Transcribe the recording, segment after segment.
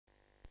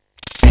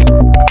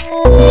Good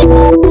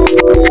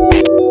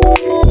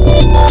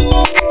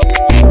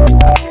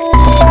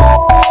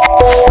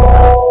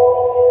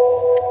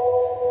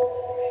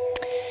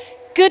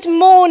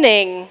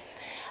morning.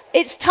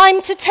 It's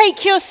time to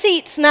take your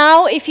seats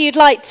now if you'd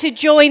like to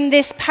join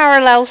this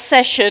parallel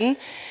session.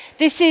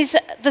 This is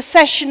the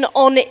session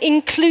on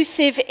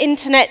inclusive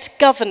internet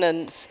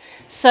governance.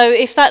 So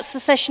if that's the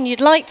session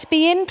you'd like to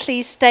be in,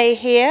 please stay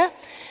here.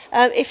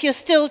 If you're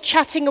still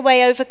chatting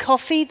away over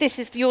coffee, this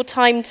is your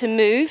time to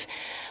move.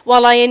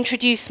 While I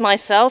introduce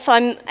myself,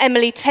 I'm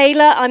Emily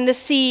Taylor. I'm the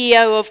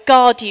CEO of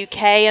Guard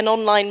UK, an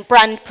online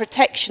brand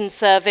protection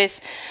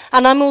service,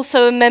 and I'm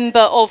also a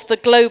member of the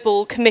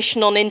Global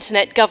Commission on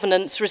Internet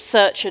Governance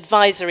Research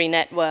Advisory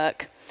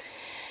Network.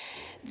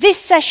 This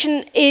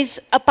session is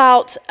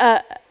about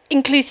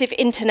inclusive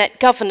internet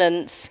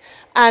governance,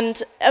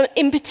 and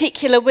in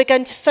particular, we're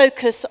going to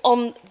focus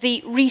on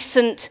the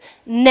recent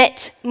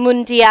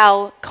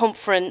NetMundial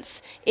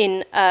conference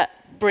in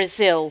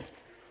Brazil.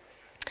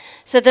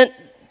 So the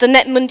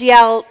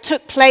NetMundial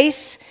took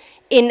place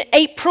in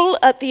April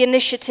at the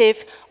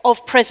initiative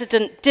of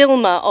President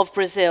Dilma of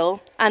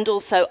Brazil and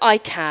also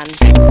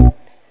ICANN.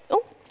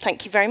 Oh,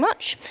 thank you very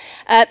much.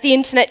 The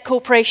Internet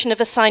Corporation of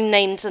Assigned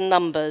Names and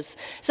Numbers.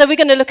 So we're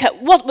going to look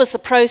at what was the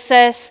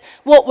process,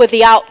 what were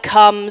the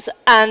outcomes,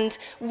 and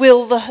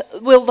will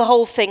the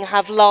whole thing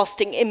have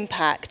lasting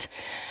impact.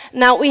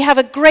 Now, we have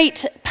a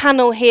great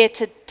panel here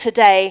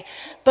today,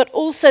 but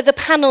also the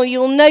panel,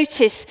 you'll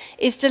notice,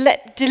 is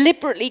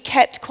deliberately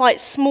kept quite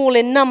small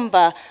in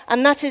number,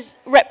 and that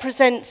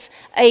represents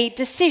a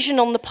decision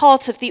on the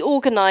part of the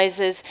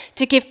organisers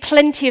to give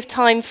plenty of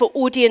time for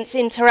audience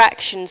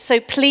interaction. So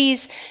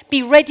please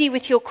be ready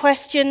with your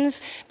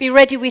questions, be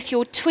ready with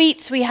your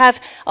tweets. We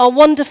have our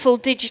wonderful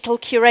digital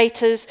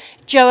curators,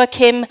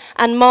 Joachim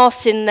and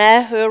Marcin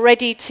there, who are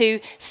ready to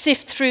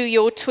sift through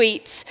your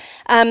tweets.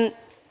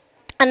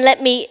 And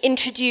let me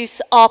introduce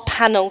our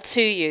panel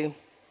to you.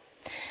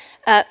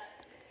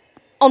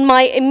 On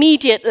my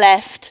immediate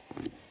left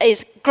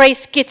is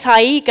Grace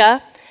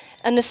Githaiga,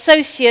 an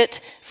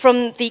associate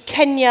from the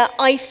Kenya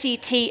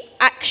ICT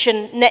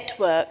Action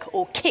Network,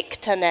 or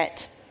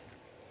KICTANET.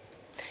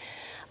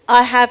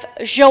 I have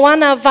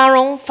Joana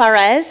Varon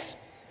Fares,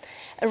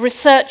 a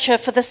researcher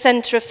for the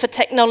Center for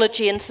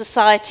Technology and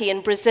Society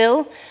in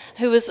Brazil,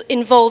 who was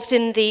involved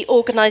in the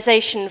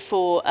organization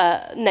for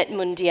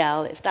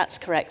NetMundial, if that's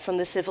correct, from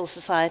the civil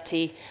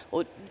society,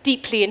 or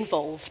deeply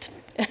involved.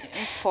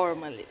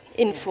 Informally.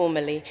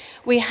 Informally.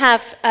 We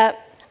have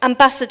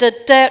Ambassador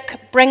Dirk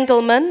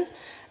Brengelmann,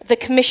 the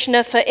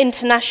Commissioner for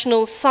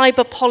International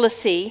Cyber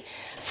Policy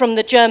from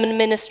the German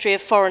Ministry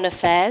of Foreign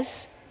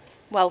Affairs.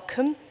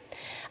 Welcome.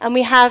 And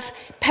we have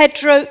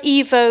Pedro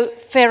Ivo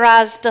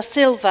Ferraz da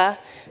Silva,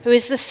 who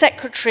is the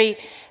Secretary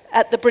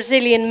at the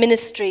Brazilian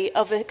Ministry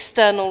of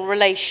External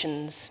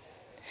Relations.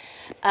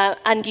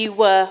 And you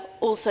were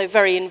also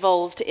very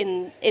involved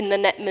in the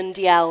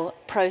NetMundial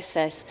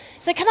process.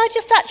 So can I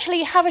just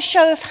actually have a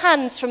show of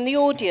hands from the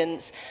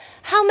audience?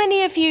 How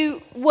many of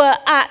you were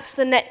at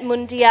the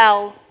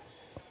NetMundial?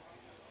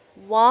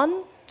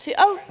 One, two,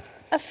 oh,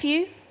 a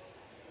few.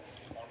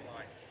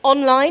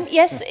 Online,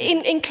 yes,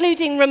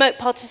 including remote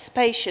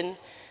participation.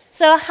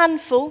 So a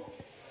handful.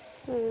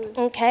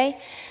 Okay.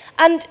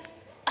 And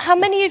how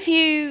many of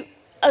you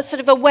are sort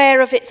of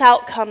aware of its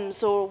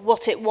outcomes or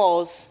what it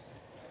was?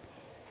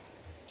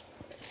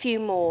 A few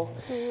more.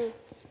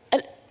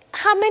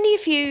 How many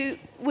of you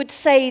would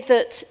say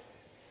that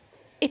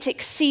it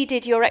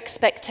exceeded your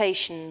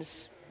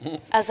expectations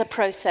as a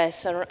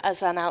process or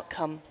as an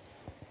outcome?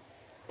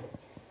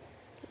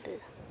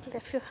 A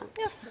few hands.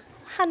 Yeah.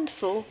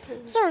 Handful.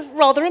 Sort of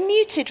rather a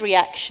muted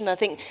reaction, I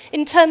think,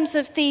 in terms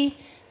of the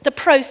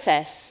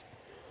process.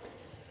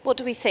 What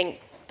do we think?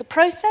 The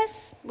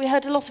process? We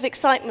heard a lot of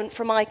excitement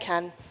from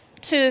ICANN.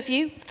 Two of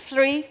you,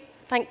 three,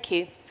 thank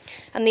you.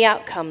 And the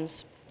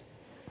outcomes.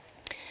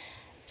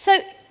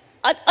 So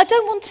I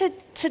don't want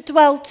to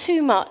dwell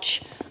too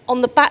much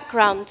on the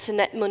background to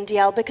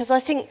NetMundial, because I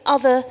think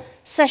other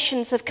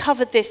sessions have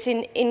covered this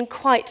in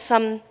quite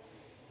some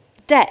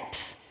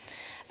depth.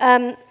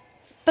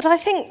 But I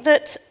think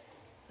that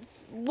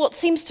what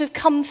seems to have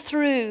come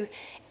through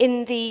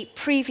in the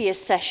previous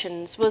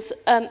sessions was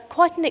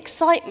quite an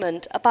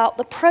excitement about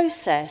the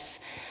process.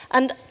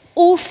 And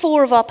all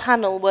four of our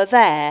panel were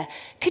there.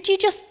 Could you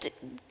just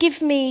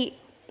give me,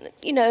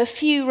 a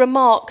few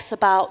remarks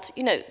about,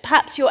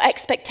 perhaps your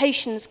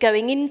expectations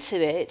going into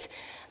it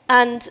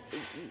and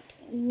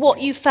what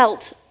you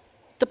felt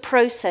the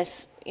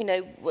process,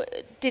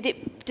 did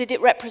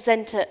it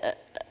represent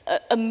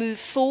a move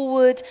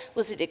forward?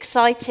 Was it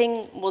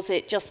exciting? Was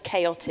it just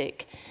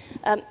chaotic?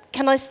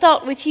 Can I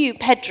start with you,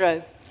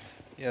 Pedro?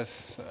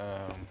 Yes.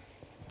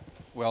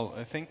 Well,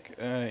 I think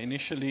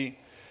initially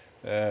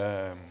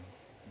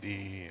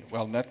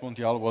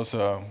NetMundial was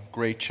a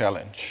great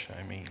challenge.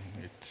 I mean,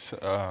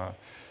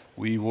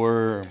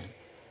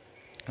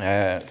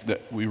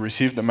 we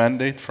received the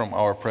mandate from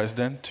our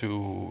president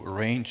to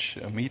arrange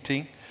a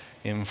meeting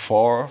in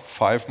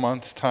 4-5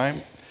 months'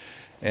 time,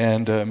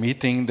 and a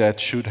meeting that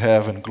should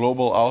have a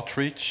global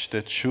outreach,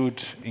 that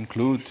should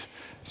include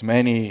as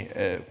many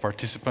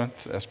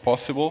participants as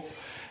possible,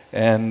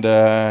 and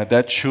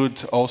that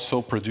should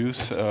also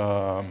produce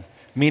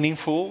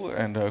meaningful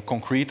and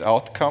concrete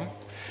outcome,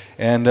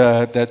 and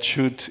that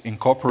should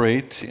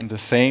incorporate in the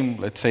same,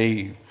 let's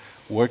say,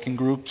 working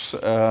groups,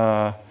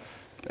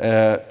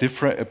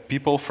 different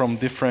people from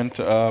different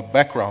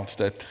backgrounds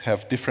that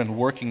have different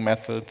working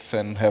methods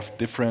and have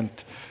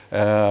different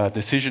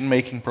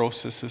decision-making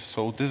processes.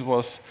 So this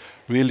was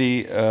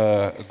really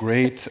a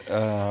great.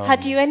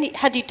 Had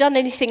you done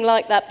anything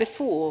like that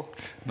before?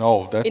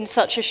 No, in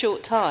such a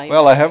short time.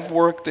 Well, I have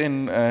worked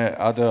in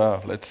other,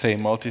 let's say,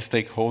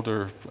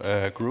 multi-stakeholder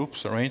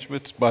groups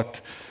arrangements,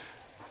 but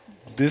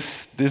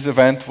this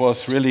event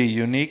was really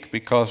unique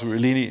because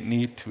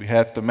we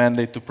had the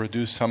mandate to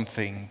produce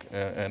something,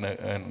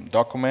 a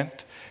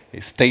document,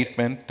 a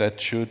statement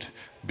that should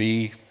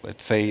be,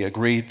 let's say,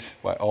 agreed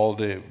by all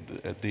the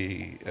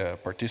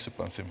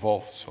participants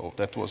involved. So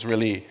that was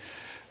really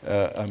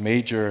a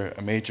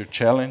major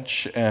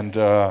challenge, and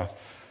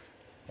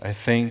I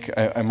think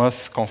I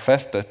must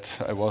confess that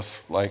I was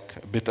like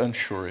a bit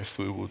unsure if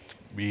we would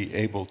be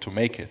able to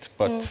make it,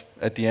 but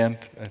at the end,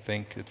 I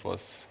think it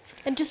was.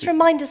 And just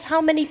remind us how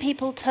many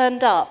people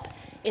turned up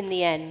in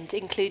the end,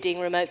 including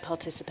remote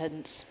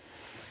participants?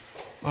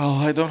 Well,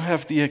 I don't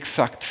have the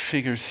exact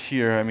figures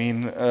here. I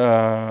mean,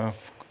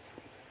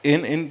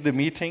 in the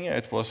meeting,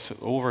 it was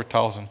over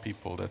 1,000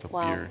 people that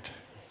appeared.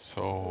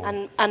 So.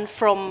 And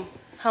from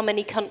how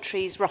many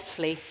countries,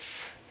 roughly?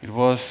 It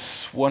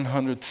was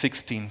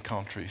 116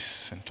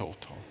 countries in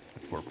total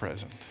that were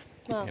present.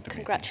 Well,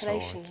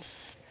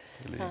 congratulations.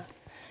 Meeting, so really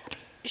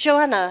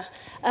Joanna,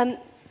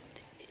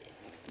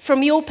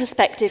 from your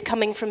perspective,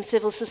 coming from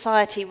civil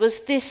society,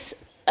 was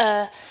this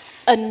a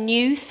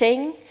new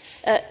thing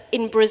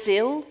in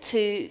Brazil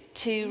to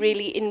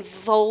really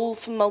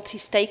involve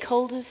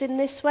multi-stakeholders in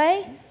this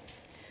way?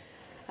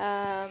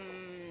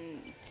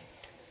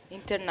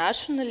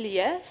 Internationally,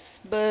 yes,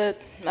 but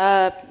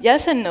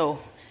yes and no.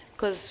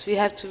 Because we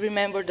have to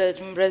remember that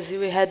in Brazil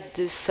we had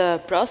this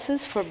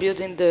process for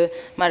building the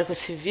Marco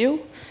Civil.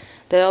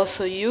 They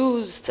also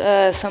used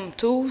some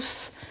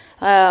tools,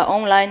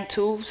 online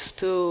tools,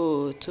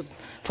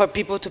 for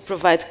people to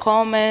provide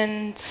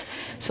comments.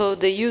 So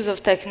the use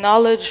of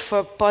technology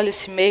for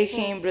policy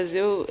making in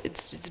Brazil,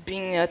 it's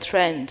been a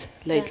trend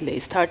lately,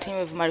 starting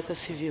with Marco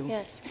Civil.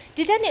 Yes.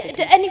 Did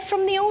any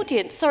from the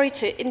audience? Sorry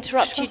to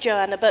interrupt you,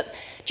 Joanna, but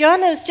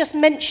Joanna was just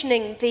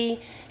mentioning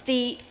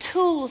the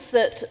tools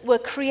that were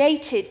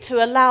created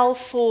to allow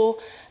for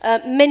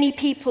many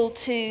people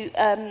to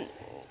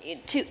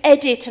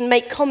edit and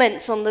make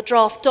comments on the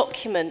draft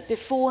document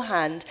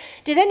beforehand.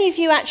 Did any of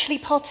you actually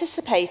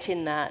participate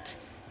in that?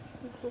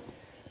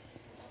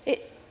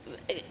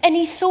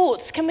 Any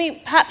thoughts? Can we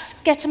perhaps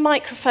get a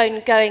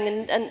microphone going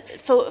and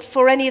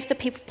for any of the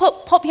people?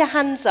 Pop your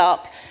hands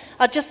up.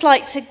 I'd just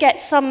like to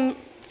get some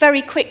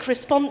very quick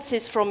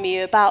responses from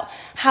you about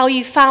how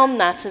you found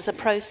that as a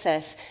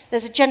process.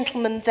 There's a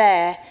gentleman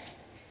there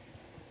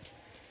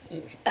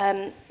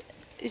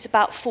who's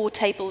about 4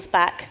 tables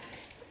back,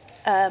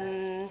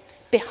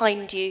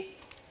 behind you.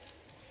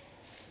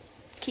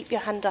 Keep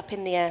your hand up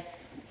in the air.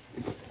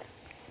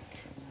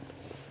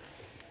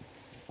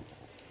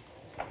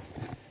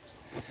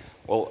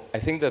 Well, I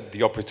think that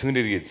the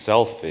opportunity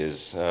itself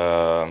is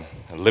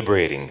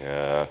liberating.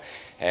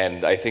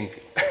 And I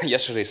think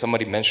yesterday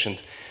somebody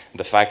mentioned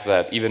the fact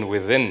that even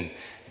within,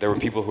 there were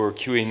people who were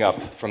queuing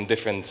up from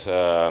different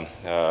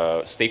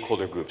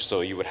stakeholder groups.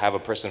 So you would have a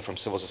person from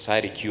civil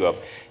society queue up,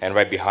 and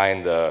right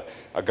behind a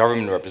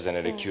government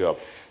representative queue up.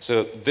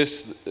 So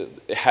this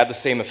had the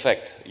same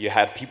effect. You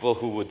had people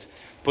who would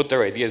put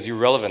their ideas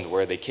irrelevant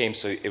where they came,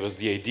 so it was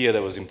the idea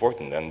that was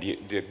important, and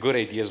the good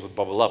ideas would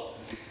bubble up.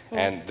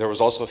 And there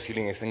was also a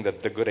feeling, I think, that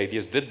the good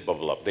ideas did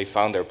bubble up. They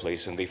found their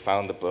place, and they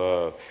found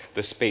the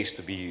space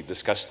to be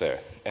discussed there.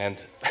 And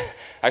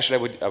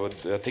actually, I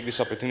would take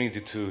this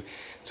opportunity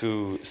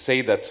to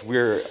say that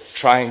we're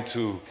trying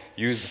to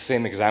use the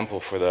same example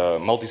for the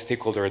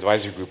multi-stakeholder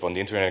advisory group on the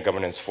Internet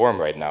Governance Forum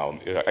right now,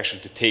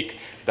 actually to take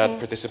that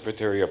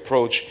participatory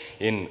approach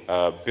in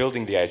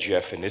building the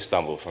IGF in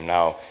Istanbul from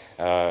now.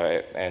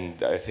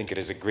 And I think it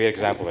is a great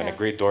example and a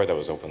great door that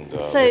was opened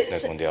with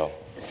NetMundial.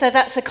 So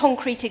that's a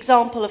concrete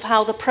example of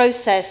how the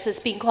process has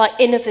been quite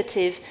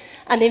innovative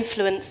and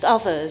influenced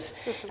others.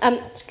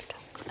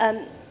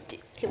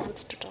 He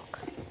wants to talk.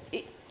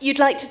 You'd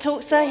like to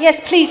talk, sir?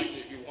 Yes, please.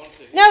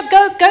 No,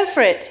 go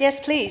for it. Yes,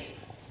 please.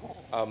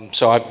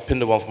 So I'm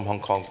Pindawan from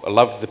Hong Kong. I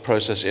love the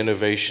process,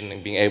 innovation,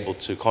 and being able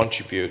to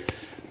contribute,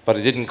 but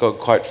it didn't go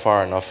quite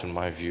far enough in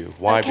my view.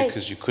 Why? Okay.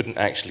 Because you couldn't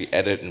actually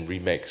edit and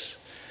remix.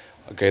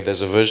 Okay,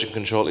 there's a version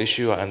control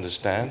issue, I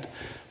understand,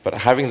 but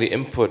having the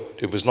input,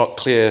 it was not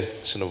clear,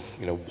 sort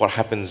of, what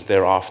happens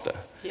thereafter.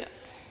 Yeah.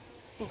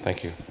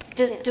 Thank you.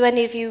 Do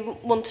any of you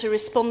want to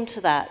respond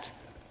to that?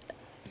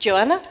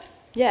 Joanna?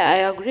 Yeah, I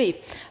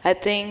agree. I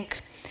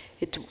think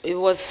it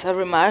was a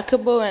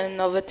remarkable and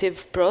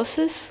innovative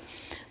process,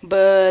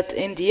 but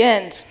in the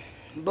end,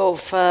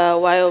 both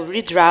while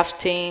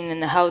redrafting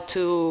and how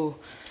to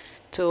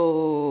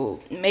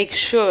make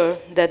sure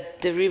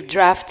that the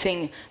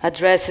redrafting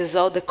addresses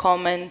all the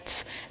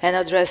comments and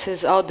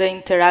addresses all the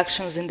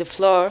interactions in the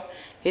floor.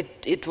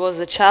 It was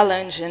a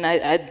challenge, and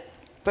I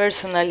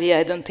personally,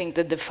 I don't think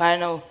that the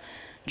final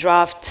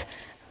draft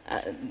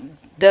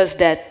does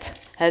that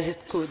as it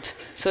could.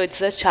 So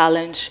it's a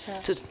challenge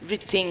to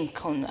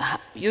rethink on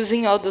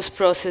using all those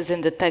processes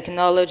and the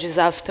technologies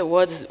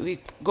afterwards. We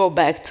go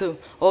back to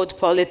old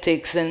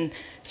politics and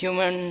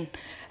human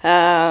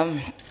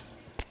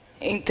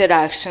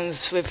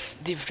interactions with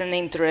different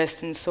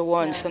interests and so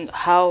on. So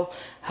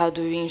how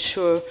do we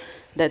ensure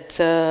that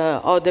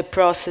all the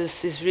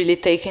process is really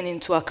taken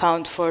into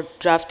account for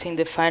drafting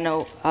the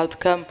final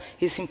outcome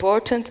is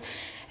important.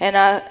 And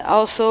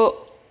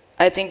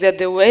I think that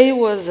the way it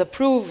was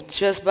approved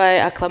just by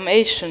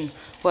acclamation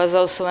was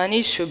also an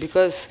issue,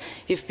 because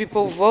if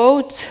people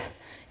vote,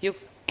 you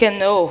can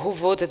know who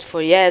voted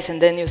for yes,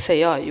 and then you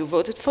say, oh, you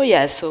voted for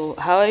yes, so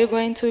how are you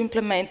going to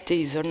implement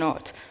this or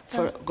not?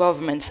 For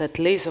governments at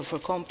least, or for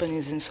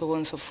companies, and so on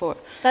and so forth.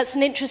 That's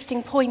an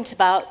interesting point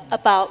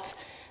about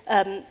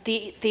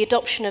the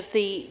adoption of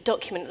the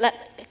document.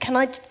 Can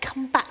I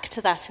come back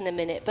to that in a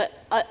minute? But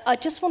I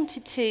just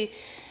wanted to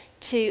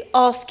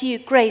ask you,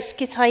 Grace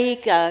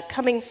Githaiga,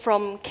 coming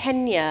from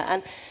Kenya,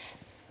 and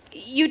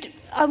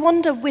I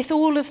wonder, with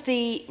all of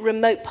the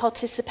remote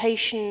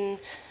participation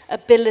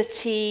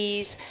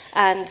abilities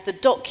and the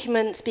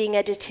documents being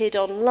edited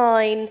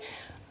online,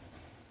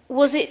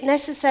 was it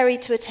necessary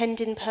to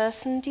attend in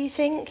person, do you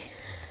think?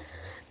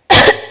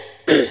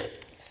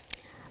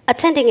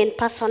 Attending in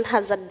person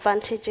has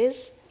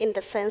advantages in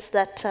the sense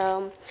that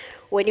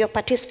when you're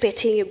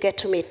participating, you get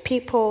to meet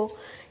people,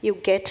 you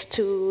get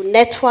to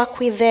network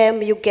with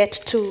them, you get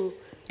to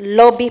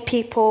lobby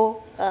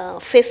people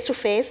face to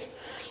face.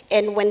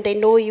 And when they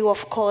know you,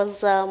 of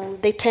course,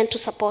 they tend to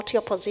support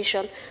your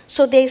position.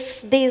 So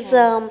there's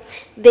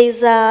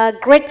a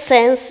great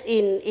sense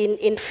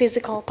in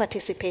physical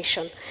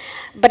participation.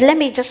 But let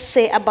me just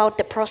say about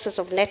the process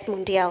of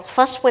NetMundial.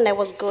 First, when I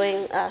was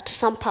going to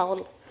Sao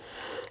Paulo,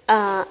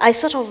 I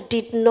sort of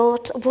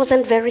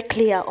wasn't very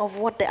clear of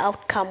what the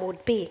outcome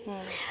would be.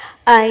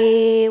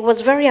 I was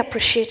very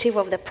appreciative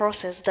of the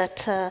process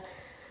that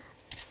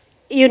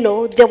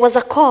there was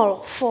a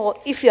call for,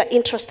 if you're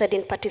interested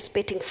in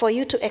participating, for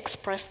you to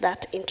express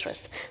that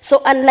interest.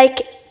 So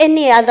unlike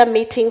any other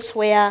meetings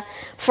where,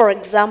 for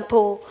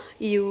example,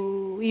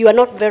 you are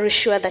not very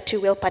sure that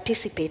you will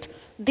participate,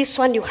 this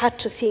one you had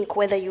to think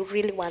whether you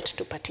really want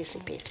to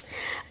participate.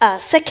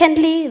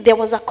 Secondly, there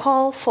was a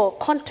call for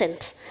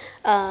content,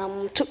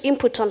 to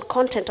input on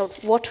content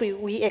of what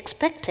we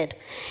expected.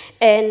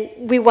 And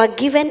we were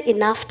given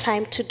enough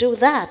time to do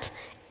that.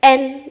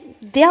 And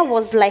there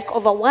was like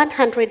over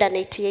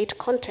 188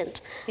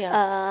 content.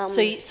 Yeah.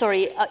 So,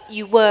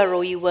 you were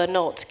or you were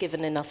not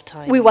given enough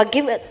time? We were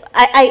given,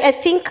 I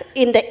think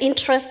in the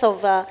interest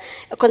of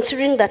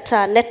considering that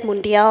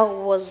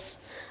NetMundial was,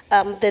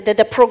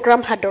 the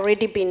program had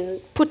already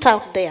been put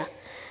out there.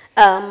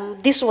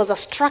 This was a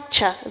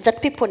structure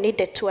that people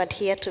needed to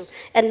adhere to.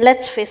 And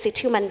let's face it,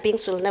 human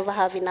beings will never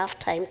have enough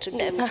time to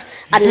do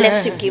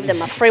unless you give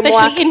them a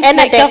framework and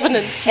a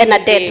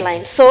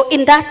deadline. So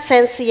in that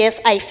sense, yes,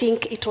 I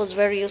think it was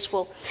very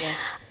useful.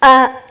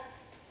 Yeah.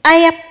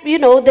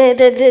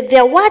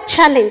 There were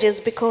challenges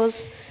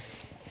because,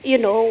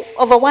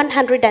 over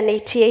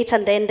 188,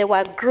 and then they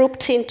were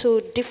grouped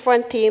into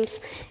different themes,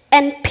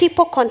 and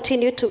people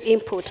continued to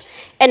input.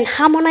 And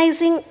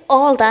harmonizing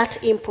all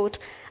that input,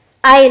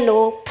 I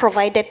know,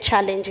 provided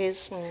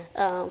challenges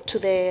to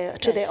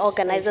the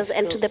organizers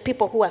and to the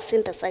people who are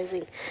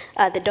synthesizing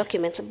the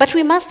documents. But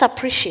we must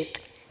appreciate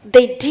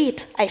they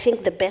did, I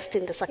think, the best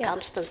in the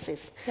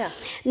circumstances. Yeah.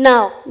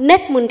 Now,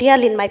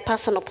 NetMundial, in my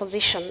personal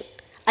position,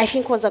 I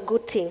think was a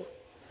good thing,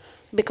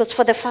 because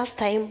for the first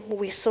time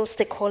we saw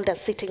stakeholders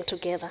sitting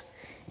together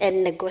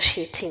and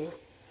negotiating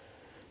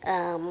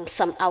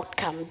some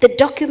outcome. The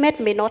document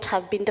may not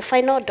have been, the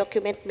final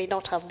document may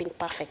not have been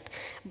perfect,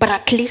 but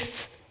at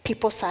least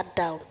people sat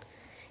down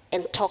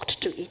and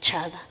talked to each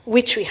other,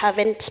 which we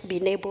haven't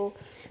been able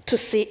to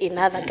see in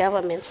other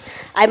governments.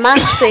 I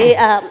must say,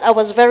 I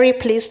was very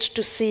pleased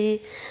to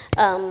see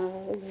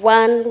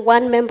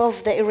one member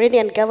of the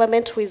Iranian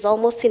government who is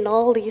almost in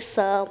all these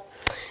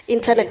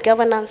internet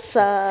governance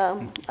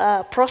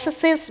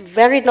processes,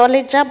 very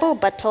knowledgeable,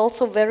 but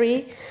also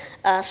very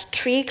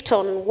strict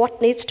on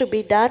what needs to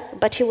be done.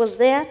 But he was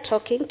there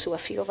talking to a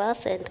few of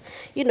us, and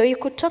you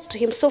could talk to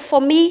him. So for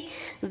me,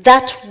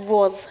 that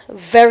was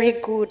very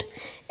good,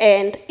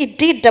 and it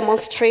did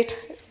demonstrate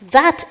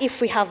that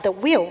if we have the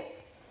will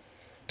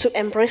to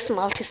embrace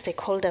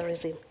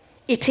multi-stakeholderism,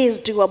 it is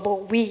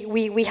doable.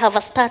 We have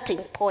a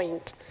starting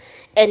point,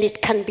 and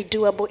it can be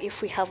doable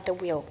if we have the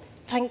will.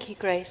 Thank you,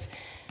 Grace.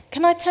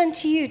 Can I turn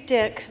to you,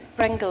 Dirk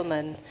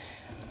Brengelman?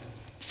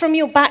 From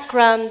your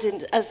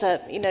background as a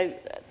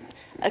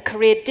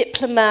career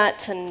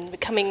diplomat and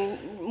becoming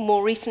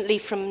more recently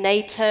from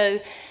NATO,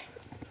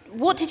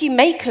 what did you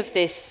make of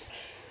this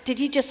did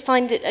you just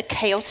find it a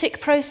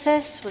chaotic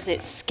process? Was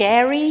it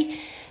scary?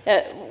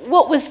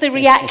 What was the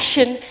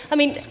reaction? I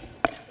mean,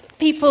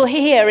 people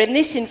here in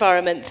this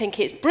environment think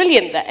it's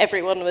brilliant that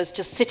everyone was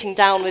just sitting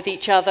down with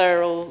each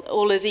other,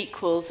 all as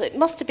equals. It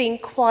must have been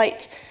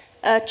quite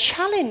a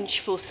challenge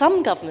for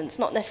some governments,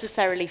 not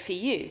necessarily for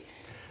you.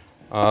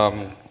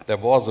 There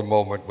was a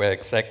moment where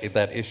exactly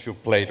that issue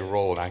played a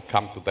role, and I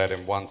come to that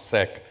in one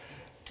sec.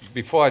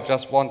 Before, I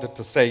just wanted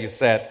to say, you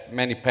said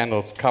many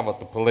panels covered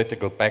the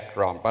political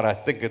background, but I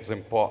think it's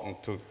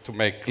important to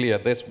make clear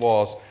this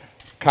was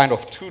kind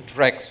of two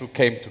tracks who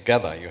came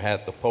together. You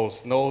had the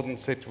post-Snowden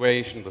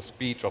situation, the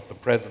speech of the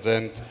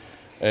president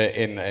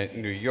in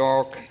New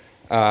York,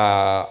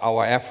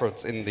 our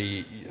efforts in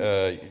the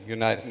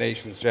United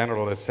Nations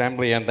General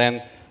Assembly, and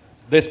then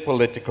this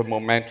political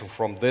momentum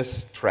from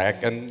this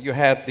track. And you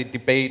had the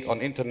debate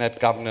on internet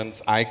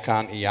governance,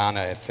 ICANN,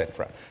 IANA,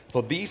 etc. So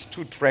these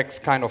two tracks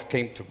kind of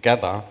came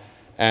together,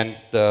 and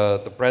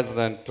the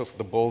president took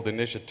the bold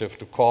initiative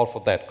to call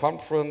for that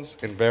conference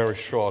in very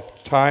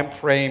short time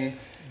frame.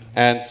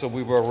 And so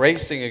we were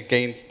racing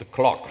against the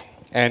clock.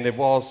 And it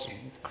was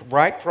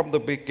right from the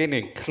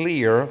beginning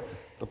clear,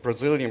 the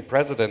Brazilian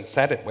president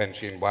said it when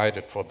she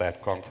invited for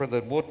that conference,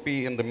 it would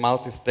be in the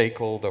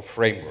multi-stakeholder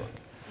framework.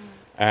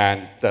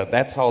 And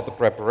that's how the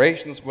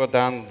preparations were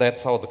done,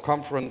 that's how the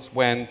conference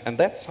went, and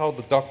that's how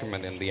the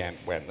document in the end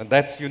went. And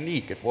that's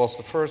unique. It was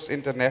the first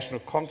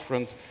international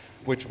conference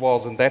which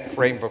was in that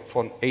framework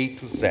from A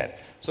to Z.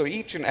 So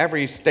each and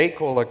every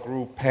stakeholder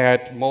group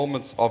had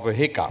moments of a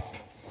hiccup.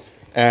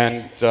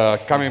 And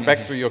coming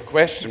back to your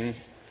question,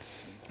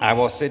 I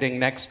was sitting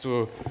next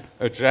to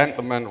a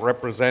gentleman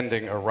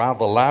representing a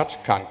rather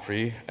large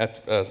country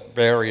at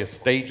various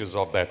stages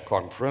of that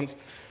conference,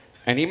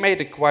 and he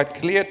made it quite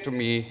clear to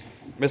me,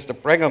 Mr.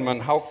 Brengelman,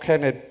 how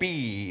can it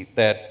be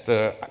that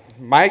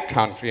my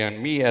country and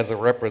me as a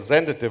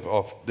representative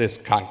of this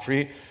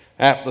country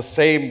have the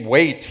same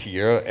weight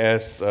here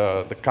as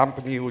the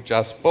company who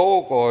just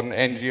spoke, or an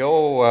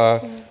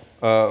NGO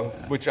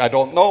which I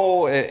don't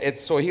know.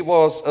 So he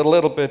was a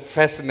little bit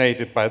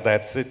fascinated by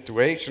that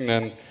situation.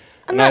 And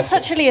that's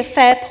actually a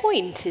fair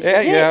point, isn't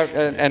it?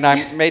 Yeah, and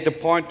I made a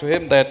point to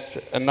him that,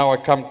 and now I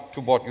come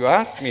to what you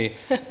asked me,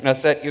 and I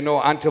said, you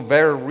know, until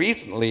very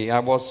recently, I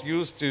was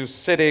used to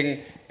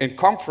sitting in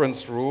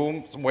conference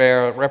rooms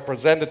where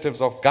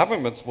representatives of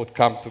governments would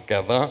come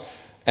together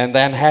and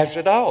then hash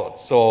it out.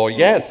 So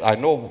yes, I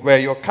know where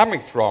you're coming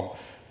from.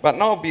 But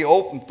now be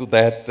open to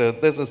that.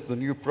 This is the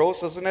new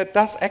process, and it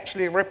does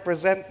actually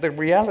represent the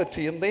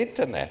reality in the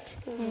internet.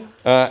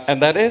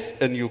 And that is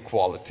a new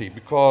quality,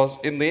 because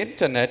in the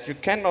internet you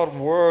cannot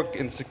work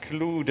in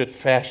secluded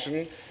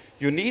fashion.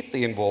 You need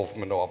the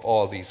involvement of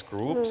all these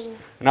groups.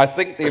 And I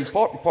think the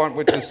important point,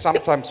 which is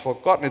sometimes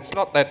forgotten, it's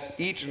not that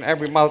each and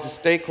every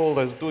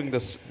multi-stakeholder is doing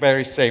this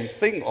very same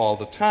thing all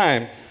the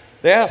time.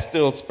 There are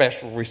still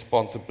special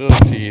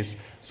responsibilities.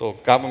 So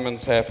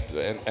governments have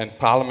to, and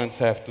parliaments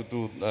have to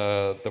do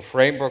the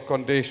framework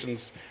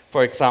conditions.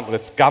 For example,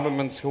 it's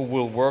governments who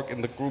will work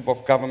in the group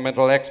of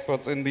governmental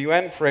experts in the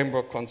UN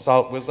framework,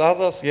 consult with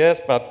others, yes,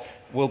 but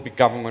will be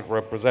government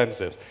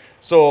representatives.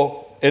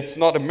 So it's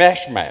not a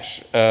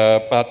mash-mash,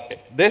 but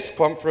this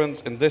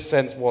conference in this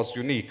sense was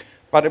unique.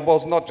 But it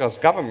was not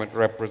just government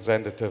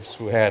representatives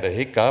who had a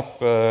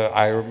hiccup.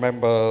 I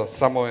remember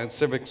somewhere in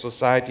civic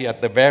society at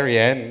the very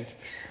end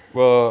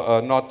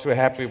were not too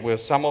happy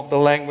with some of the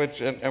language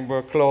and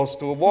were close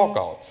to a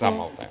walkout, some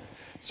of them.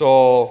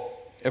 So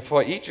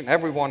for each and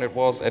every one it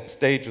was at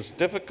stages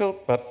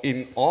difficult, but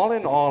in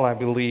all, I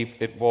believe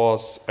it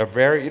was a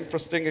very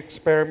interesting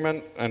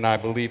experiment, and I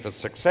believe a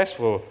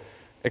successful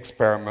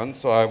experiment.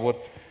 So I would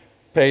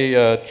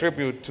pay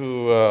tribute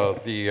to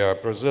the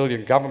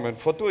Brazilian government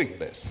for doing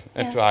this,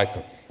 and to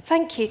ICANN.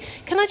 Thank you.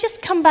 Can I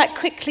just come back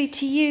quickly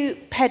to you,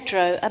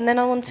 Pedro, and then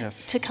I want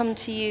to come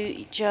to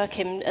you,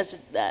 Joachim, as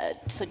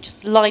so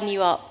just line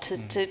you up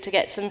to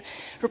get some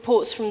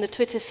reports from the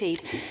Twitter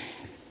feed.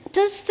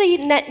 Does the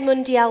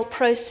NetMundial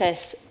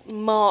process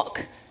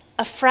mark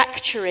a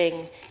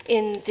fracturing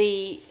in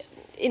the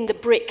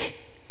BRIC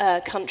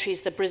countries,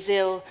 the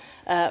Brazil,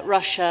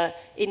 Russia,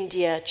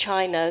 India,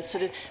 China,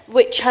 sort of,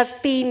 which have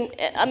been,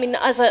 I mean,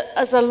 as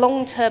a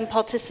long-term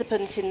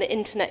participant in the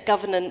internet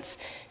governance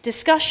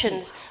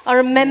discussions, I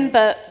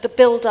remember the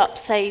build-up,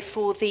 say,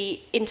 for the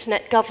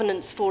Internet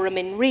Governance Forum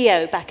in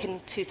Rio back in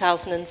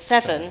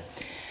 2007,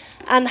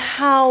 and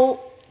how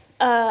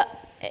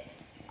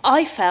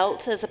I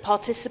felt as a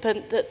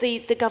participant that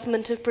the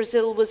government of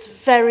Brazil was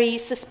very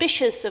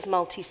suspicious of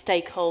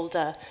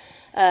multi-stakeholder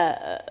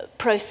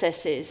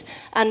processes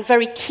and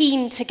very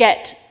keen to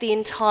get the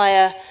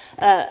entire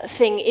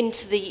thing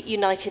into the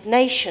United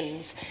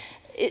Nations.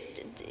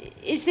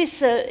 Is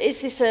this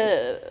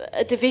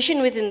a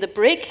division within the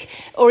BRIC,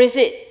 or is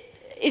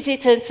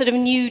it a sort of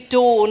new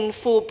dawn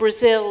for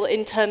Brazil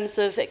in terms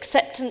of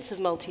acceptance of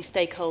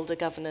multi-stakeholder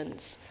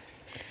governance?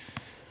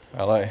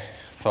 Well, I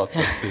thought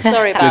that this,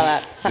 sorry about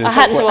that. I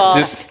had to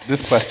ask.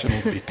 This question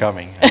would be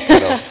coming. I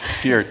kind of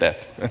feared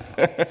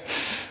that.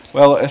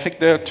 Well, I think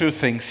there are two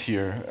things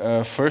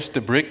here. First,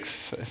 the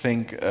BRICS. I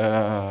think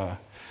the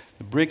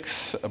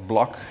BRICS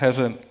bloc has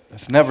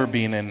never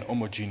been an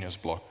homogeneous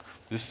bloc.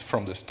 This is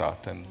from the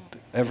start, and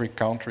every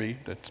country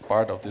that's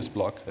part of this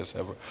bloc has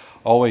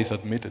always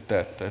admitted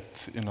that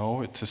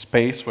it's a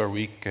space where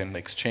we can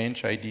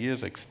exchange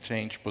ideas,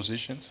 exchange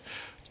positions,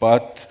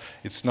 but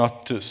it's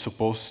not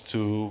supposed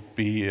to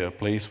be a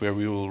place where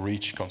we will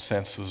reach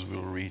consensus, we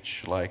will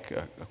reach like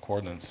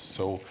accordance.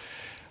 So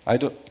I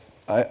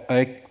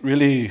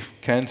really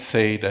can't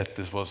say that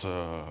this was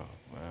a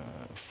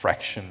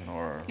fraction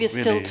or. You're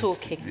really, still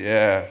talking.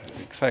 Yeah,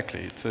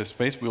 exactly. It's a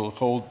space we'll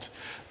hold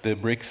the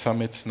BRICS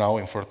summits now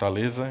in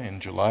Fortaleza in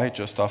July,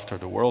 just after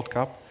the World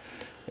Cup.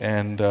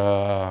 And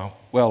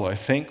well, I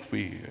think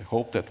we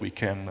hope that we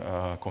can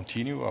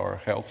continue our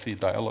healthy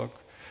dialogue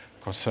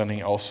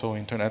concerning also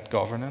internet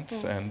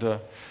governance. And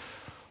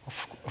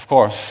of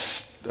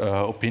course,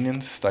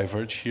 opinions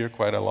diverge here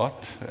quite a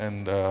lot.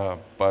 And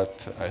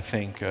but I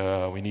think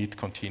we need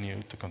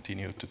to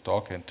continue to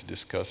talk and to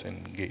discuss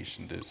and engage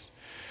in this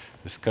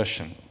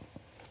discussion.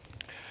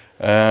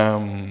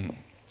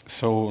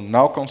 So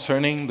now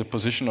concerning the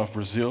position of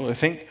Brazil, I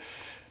think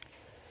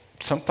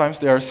sometimes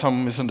there are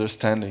some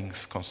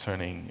misunderstandings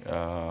concerning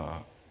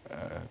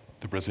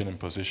the Brazilian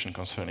position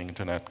concerning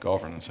internet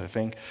governance. I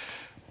think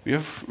we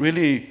have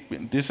really,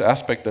 this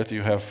aspect that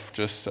you have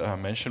just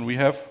mentioned, we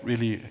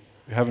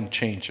haven't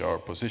changed our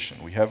position.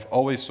 We have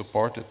always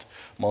supported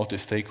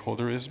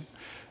multi-stakeholderism.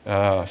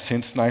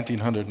 Since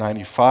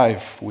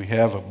 1995, we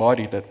have a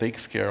body that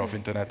takes care of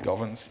internet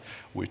governance,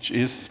 which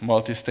is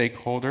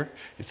multi-stakeholder.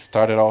 It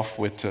started off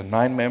with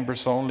 9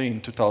 members only.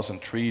 In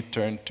 2003, it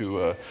turned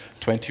to a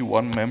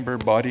 21-member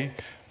body,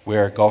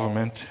 where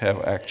government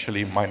have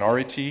actually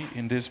minority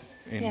in this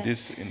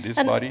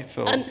body.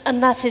 So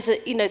and that is, is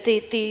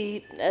it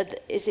the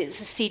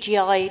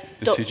CGI?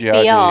 The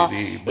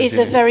CGI is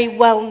a very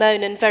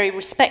well-known and very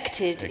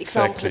respected Exactly.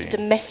 example of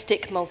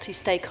domestic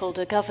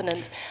multi-stakeholder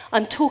governance.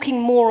 I'm talking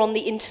more on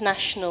the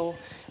international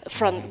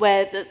front,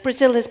 where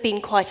Brazil has been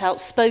quite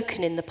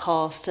outspoken in the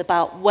past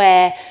about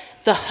where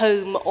the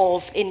home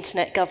of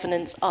internet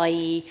governance,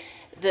 i.e.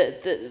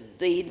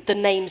 the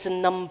names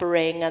and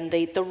numbering and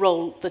the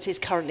role that is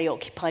currently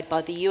occupied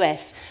by the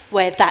US,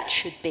 where that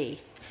should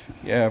be.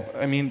 Yeah,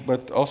 I mean,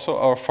 but also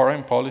our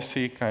foreign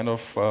policy kind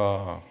of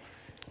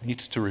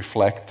needs to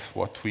reflect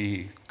what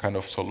kind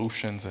of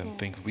solutions and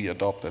things we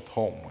adopt at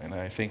home. And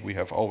I think we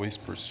have always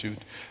pursued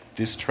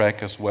this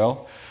track as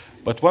well.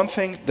 But one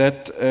thing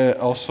that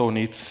also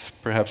needs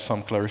perhaps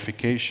some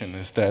clarification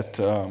is that,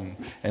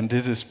 and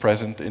this is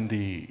present in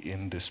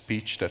the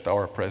speech that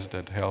our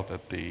president held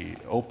at the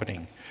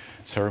opening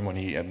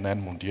ceremony at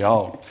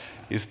NetMundial,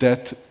 is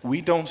that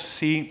we don't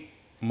see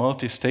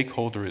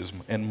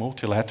multi-stakeholderism and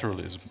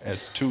multilateralism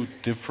as two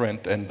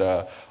different and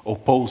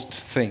opposed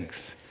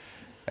things.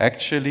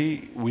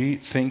 Actually, we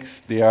think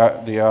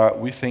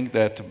we think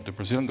that the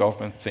Brazilian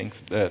government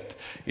thinks that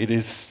it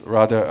is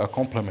rather a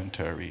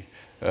complementary,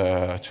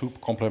 two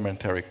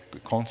complementary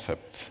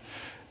concepts.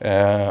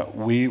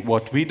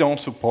 What we don't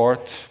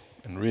support,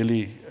 and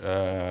really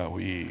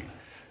we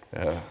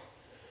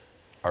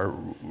are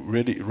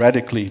really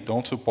radically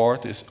don't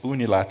support, is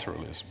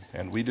unilateralism,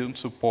 and we don't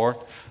support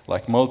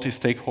like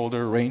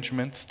multi-stakeholder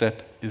arrangements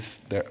that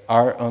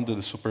are under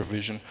the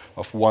supervision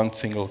of one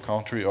single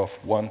country, of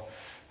one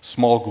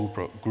small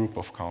group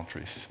of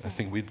countries. I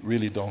think we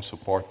really don't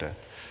support that.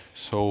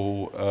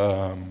 So,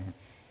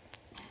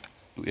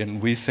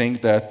 and we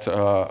think that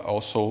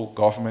also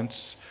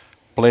governments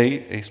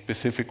play a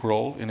specific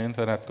role in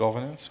internet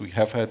governance. We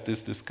have had this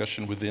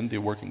discussion within the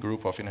working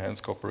group of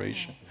enhanced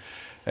cooperation.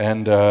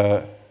 And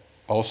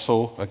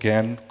also,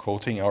 again,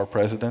 quoting our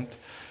president,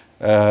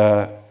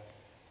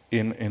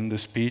 in the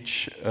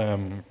speech,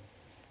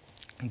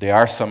 there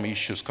are some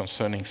issues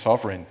concerning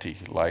sovereignty,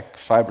 like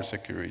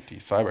cybersecurity,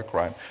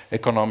 cybercrime,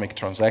 economic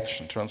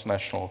transaction,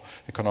 transnational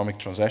economic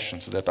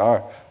transactions that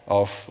are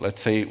of,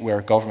 let's say,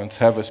 where governments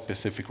have a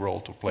specific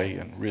role to play,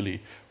 and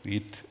really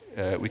we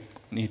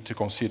need to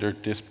consider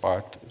this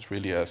part as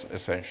really as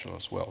essential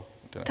as well.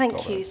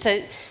 Thank you.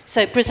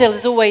 So Brazil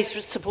has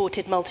always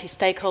supported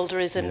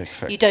multi-stakeholderism. Yeah,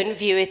 exactly. You don't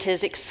view it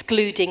as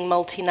excluding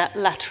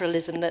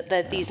multilateralism,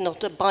 that these are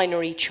not a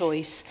binary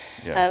choice,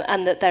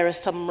 and that there are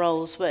some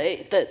roles where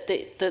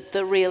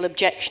the real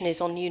objection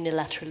is on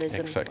unilateralism.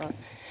 Exactly. Right.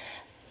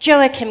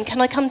 Joachim, can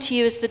I come to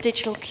you as the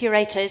digital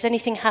curator? Is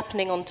anything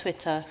happening on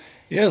Twitter?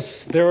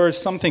 Yes, there are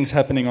some things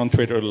happening on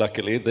Twitter,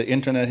 luckily. The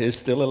internet is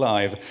still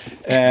alive.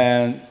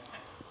 And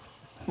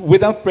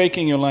without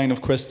breaking your line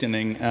of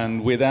questioning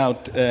and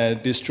without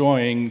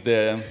destroying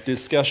the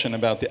discussion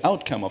about the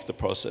outcome of the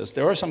process,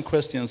 there are some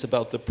questions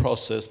about the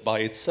process by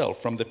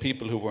itself from the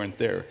people who weren't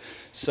there.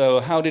 So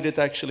how did it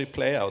actually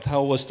play out?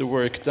 How was the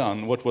work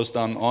done? What was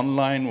done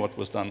online? What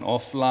was done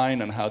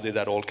offline? And how did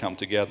that all come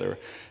together?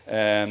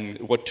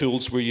 What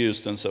tools were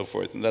used and so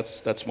forth? And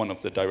that's one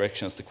of the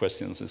directions the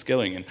questions is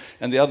going in.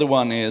 And the other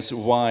one is,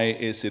 why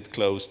is it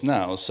closed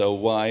now? So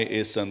why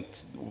is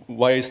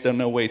there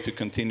no way to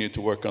continue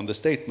to work on the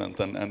state statement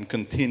and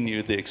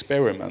continue the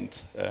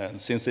experiment,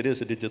 since it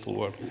is a digital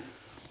world.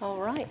 All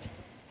right.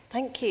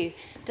 Thank you.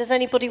 Does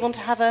anybody want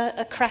to have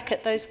a crack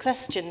at those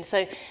questions?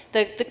 So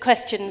the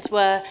questions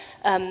were,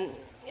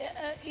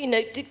 you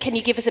know, can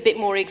you give us a bit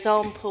more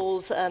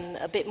examples,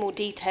 a bit more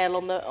detail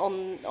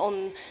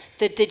on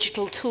the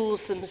digital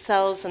tools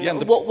themselves,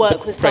 and what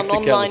work was done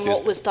online,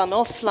 what was done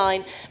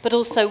offline, but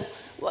also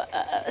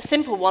a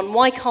simple one: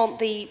 why can't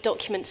the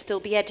document still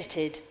be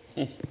edited?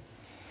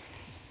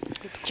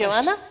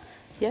 Joanna?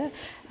 Yeah.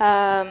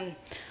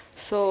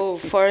 So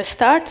for a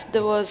start,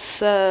 there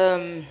was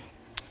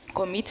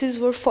committees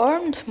were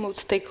formed,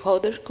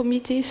 multi-stakeholder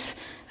committees.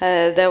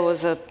 That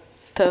was a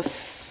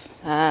tough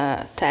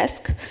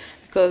task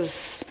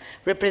because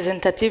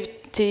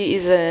representativity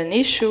is an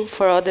issue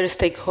for other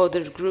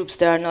stakeholder groups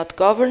that are not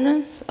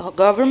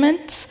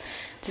governments.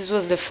 This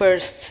was the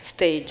first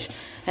stage.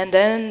 And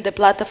then the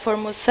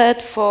platform was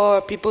set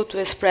for people to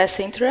express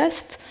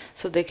interest,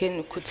 so they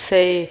could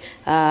say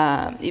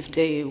if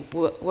they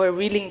were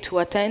willing to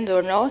attend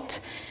or not.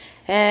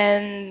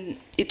 And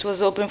it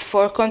was open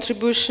for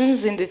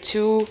contributions in the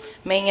two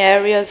main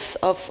areas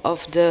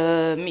of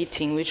the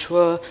meeting, which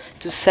were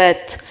to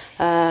set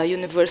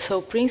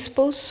universal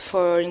principles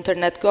for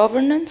internet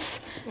governance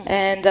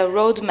and a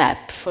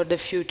roadmap for the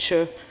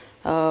future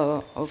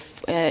of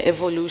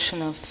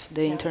evolution of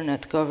the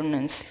internet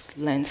governance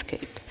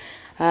landscape.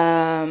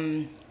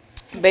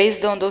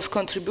 Based on those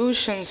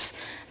contributions,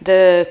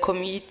 the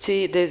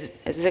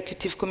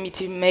executive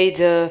committee made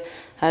a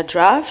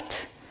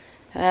draft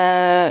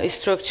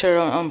structure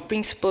on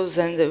principles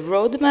and the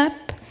roadmap,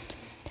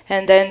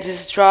 and then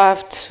this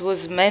draft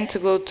was meant to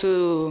go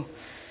to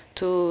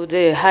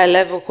the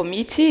high-level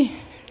committee,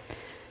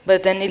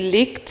 but then it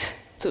leaked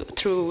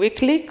through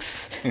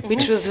WikiLeaks,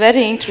 which was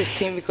very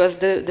interesting because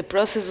the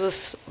process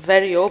was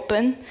very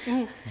open,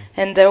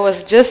 and there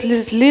was just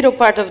this little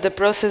part of the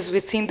process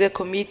within the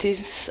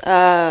committees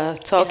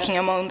talking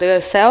among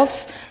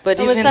themselves, but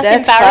even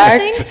that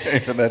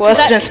part was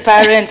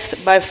transparent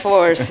by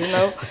force, you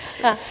know.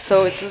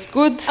 So it was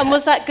good. And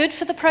was that good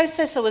for the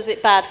process, or was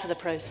it bad for the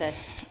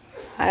process?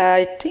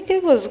 I think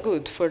it was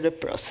good for the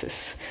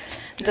process.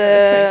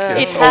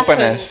 Yes,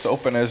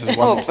 openness is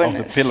one of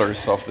the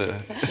pillars of the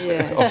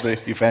of the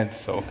event.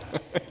 So,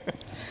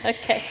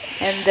 okay.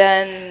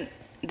 And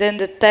then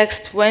the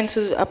text went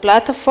to a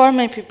platform,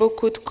 and people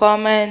could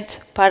comment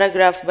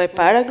paragraph by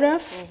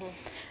paragraph.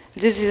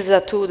 This is a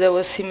tool that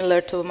was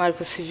similar to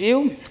Marco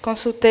Civil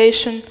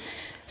consultation.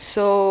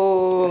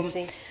 So, I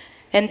see.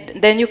 and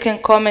then you can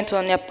comment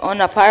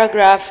on a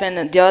paragraph,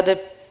 and the other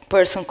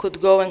person could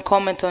go and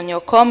comment on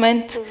your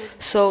comment.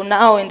 So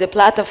now in the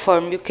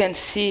platform, you can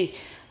see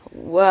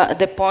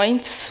the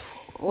points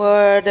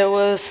where there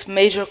was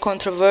major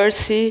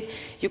controversy.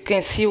 You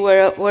can see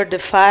where the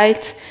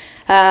fight.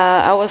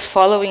 I was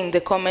following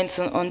the comments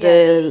on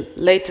the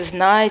latest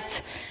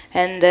night,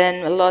 and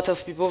then a lot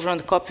of people from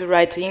the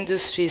copyright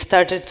industry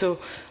started to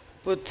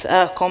put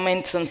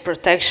comments on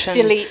protection.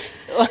 Delete.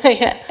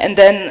 And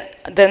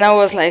then I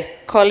was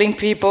like calling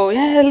people,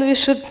 yeah, we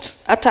should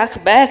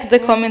attack back the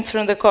comments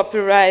from the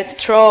copyright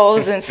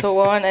trolls and so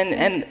on,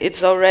 and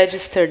it's all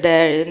registered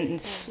there. And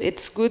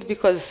it's good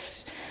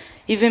because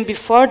even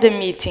before the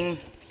meeting,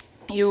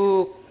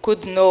 you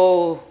could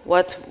know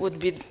what would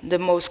be the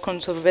most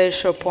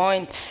controversial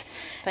points.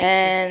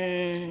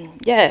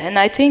 And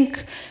I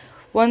think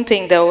one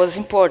thing that was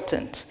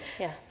important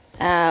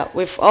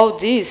with all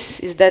this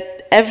is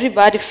that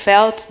everybody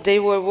felt they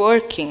were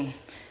working.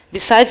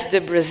 Besides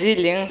the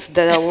Brazilians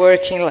that are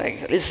working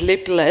like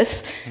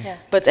sleepless,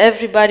 but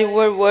everybody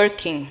were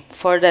working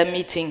for that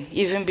meeting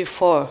even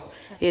before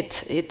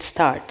it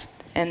started.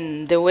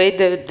 And the way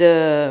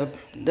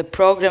the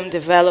program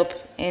developed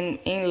in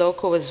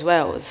local as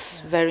well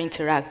was very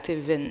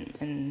interactive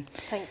and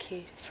Thank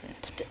you.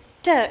 Different.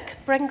 Dirk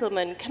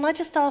Brengelman, can I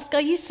just ask,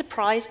 are you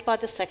surprised by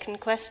the second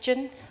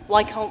question?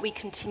 Why can't we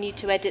continue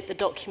to edit the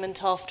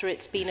document after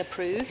it's been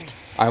approved?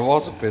 I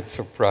was a bit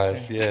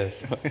surprised,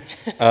 yes.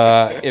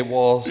 It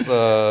was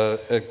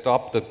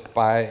adopted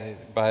by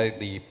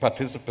the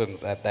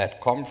participants at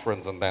that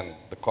conference, and then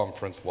the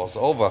conference was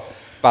over.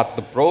 But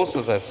the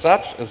process as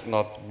such is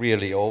not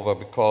really over,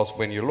 because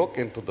when you look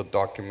into the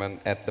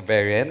document, at the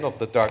very end of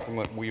the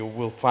document, you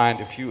will find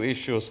a few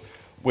issues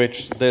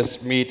which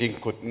this meeting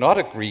could not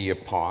agree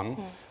upon.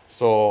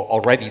 So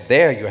already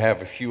there you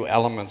have a few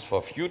elements for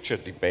future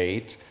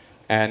debate.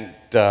 And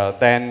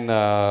then,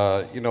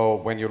 you know,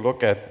 when you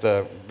look at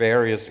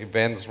various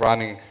events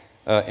running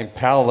in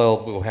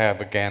parallel, we'll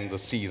have again the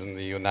season in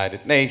the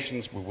United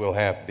Nations, we will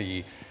have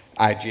the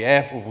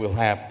IGF, we will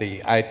have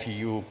the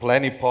ITU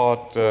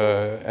Plenipot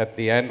at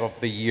the end of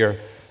the year.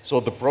 So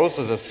the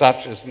process as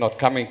such is not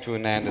coming to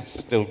an end, it's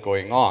still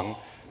going on.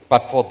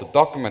 But for the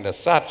document as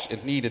such,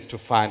 it needed to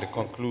find a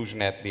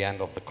conclusion at the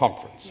end of the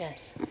conference.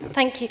 Yes,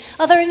 thank you.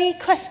 Are there any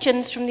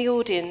questions from the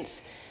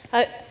audience?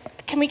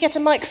 Can we get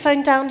a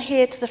microphone down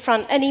here to the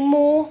front? Any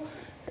more?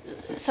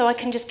 So I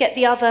can just get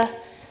the other.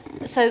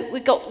 So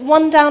we've got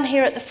one down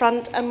here at the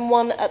front and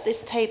one at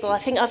this table. I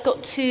think I've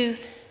got two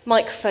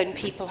microphone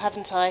people,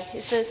 haven't I?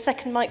 Is there a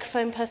second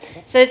microphone person?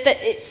 So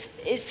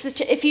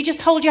if you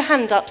just hold your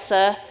hand up,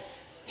 sir,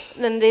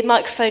 then the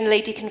microphone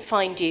lady can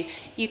find you.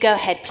 You go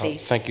ahead,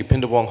 please. Thank you.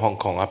 Pindawong, Hong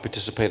Kong. I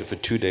participated for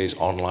 2 days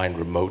online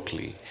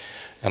remotely.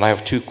 And I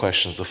have 2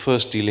 questions. The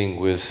first dealing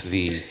with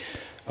the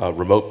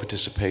remote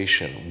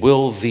participation.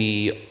 Will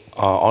the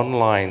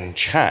online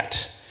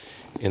chat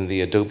in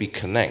the Adobe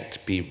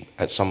Connect be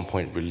at some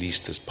point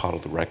released as part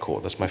of the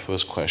record? That's my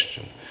first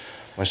question.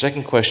 My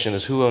second question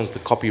is, who owns the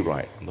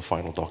copyright on the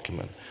final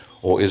document?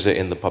 Or is it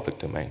in the public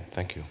domain?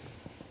 Thank you.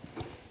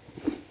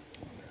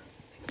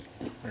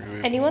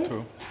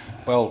 Anyone?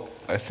 Well,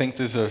 I think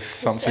this is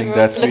something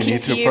Everyone's that we looking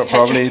need to to you,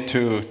 probably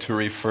to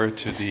refer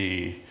to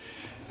the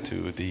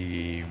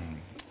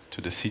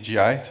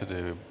CGI, to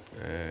the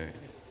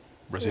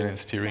Brazilian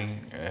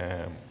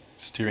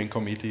steering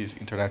committees,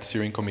 Internet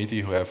Steering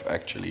Committee, who have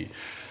actually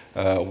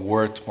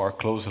worked more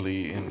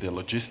closely in the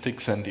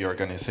logistics and the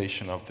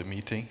organization of the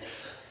meeting.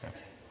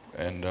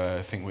 And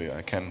I think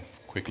I can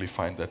quickly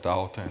find that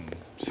out and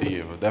see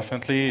if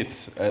definitely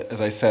it's,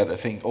 as I said, I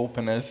think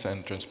openness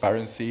and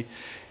transparency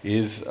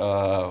is,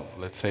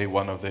 let's say,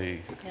 one of the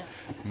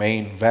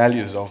main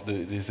values of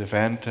this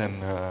event.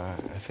 And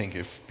I think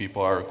if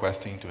people are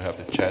requesting to have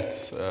the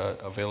chats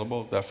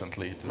available,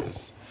 definitely this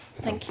is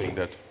something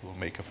that we'll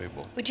make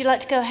available. Would you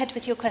like to go ahead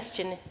with your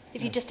question?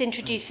 If you just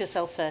introduce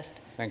yourself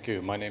first. Thank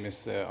you. My name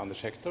is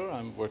Anders Hector.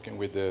 I'm working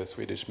with the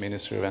Swedish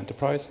Ministry of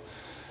Enterprise.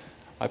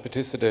 I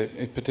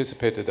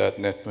participated at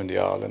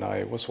NetMundial, and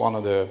I was one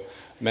of the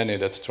many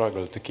that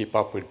struggled to keep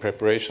up with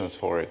preparations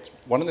for it.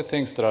 One of the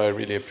things that I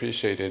really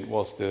appreciated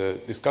was the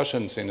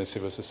discussions in the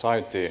civil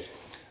society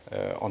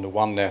on the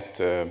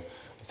OneNet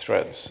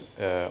threads.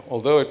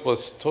 Although it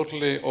was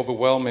totally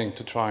overwhelming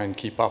to try and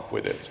keep up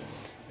with it.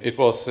 It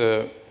was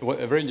a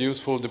very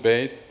useful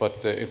debate,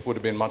 but it would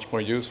have been much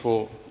more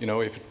useful,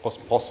 if it was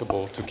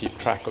possible to keep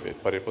track of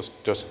it. But it was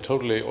just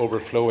totally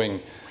overflowing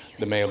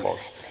the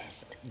mailbox.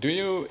 Do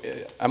you?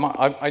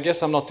 I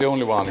guess I'm not the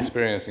only one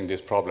experiencing this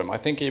problem. I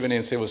think even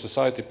in civil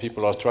society,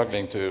 people are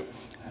struggling to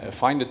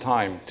find the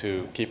time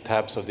to keep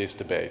tabs of this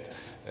debate.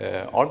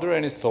 Are there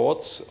any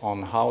thoughts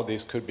on how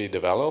this could be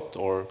developed,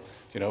 or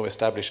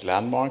establish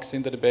landmarks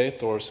in the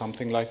debate, or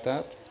something like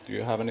that? Do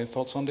you have any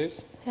thoughts on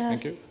this? Yeah.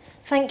 Thank you.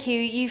 Thank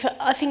you.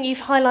 I think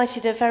you've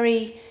highlighted a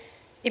very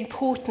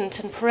important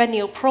and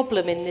perennial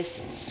problem in this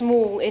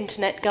small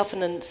internet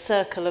governance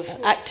circle of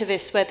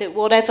activists,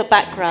 whatever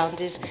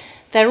background is,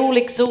 they're all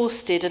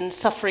exhausted and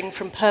suffering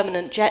from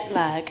permanent jet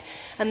lag.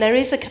 And there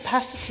is a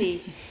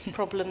capacity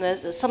problem.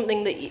 There's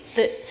something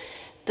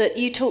that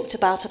you talked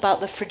about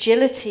the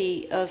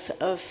fragility of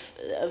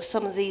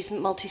some of these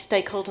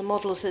multi-stakeholder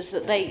models, is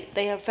that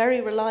they are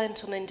very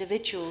reliant on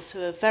individuals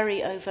who are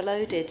very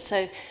overloaded.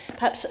 So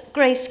perhaps,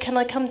 Grace, can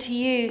I come to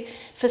you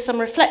for some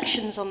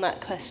reflections on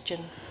that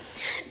question?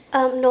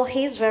 No,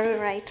 he's very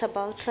right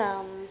about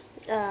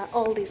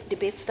all these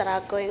debates that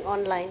are going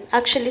online.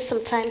 Actually,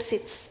 sometimes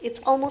it's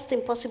almost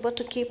impossible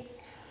to keep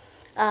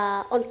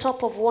on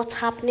top of what's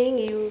happening.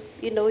 You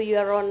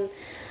are on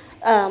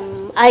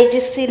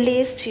IGC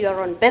list, you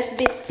are on Best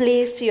Bit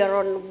list, you are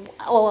on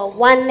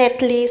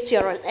OneNet list, you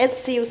are on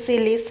NCUC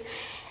list,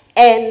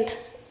 and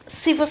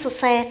civil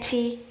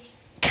society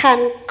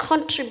can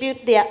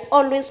contribute. There are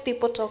always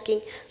people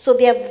talking, so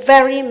there are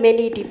very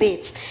many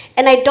debates.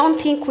 And I don't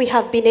think we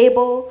have been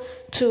able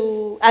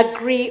to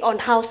agree on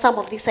how some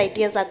of these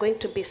ideas are going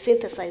to be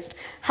synthesized.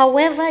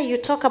 However, you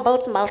talk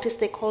about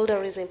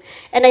multi-stakeholderism,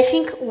 and I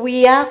think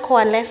we are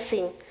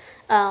coalescing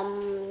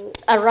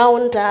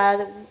around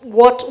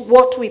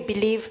what we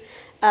believe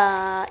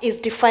is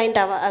defined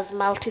as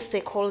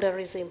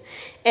multi-stakeholderism.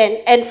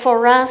 And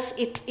for us,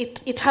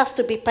 it has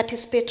to be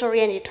participatory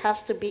and it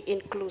has to be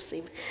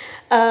inclusive.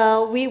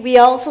 We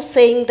are also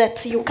saying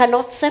that you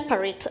cannot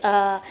separate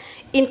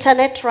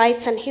internet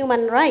rights and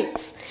human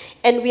rights.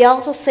 And we are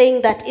also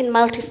saying that in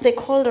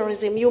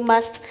multi-stakeholderism, you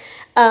must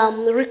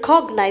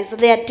recognize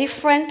there are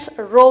different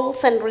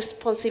roles and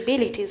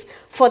responsibilities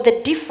for the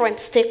different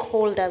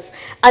stakeholders.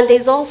 And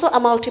there's also a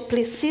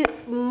multiplicity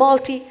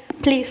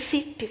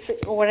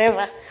or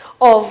whatever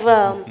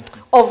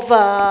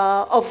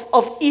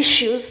of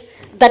issues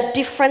that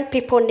different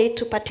people need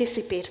to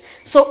participate.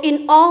 So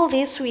in all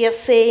this, we are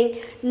saying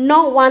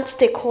no one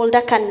stakeholder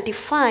can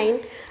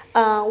define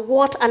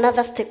what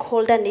another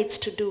stakeholder needs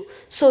to do.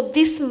 So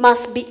this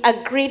must be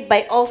agreed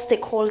by all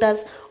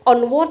stakeholders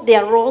on what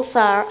their roles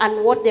are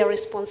and what their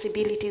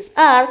responsibilities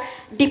are,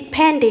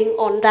 depending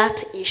on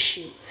that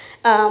issue.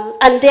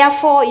 And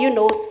therefore,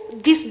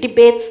 these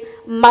debates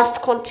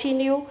must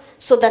continue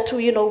so that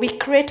we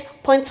create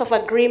points of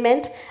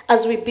agreement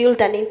as we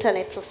build an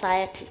internet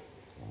society.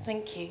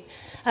 Thank you.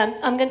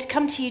 I'm going to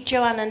come to you,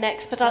 Joanna,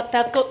 next, but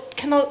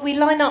we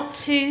line up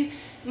 2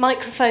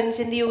 microphones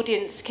in the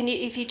audience. Can you,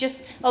 if you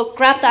just,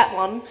 grab that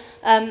one.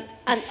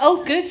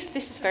 Oh, good,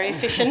 this is very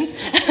efficient.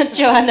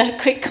 Joanna,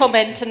 quick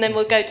comment, and then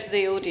we'll go to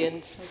the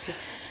audience. Okay.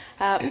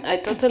 I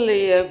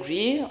totally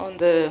agree on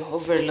the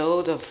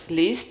overload of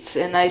lists,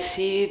 and I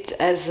see it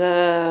as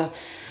a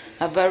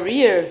a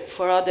barrier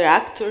for other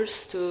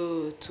actors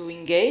to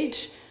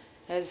engage.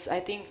 As I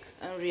think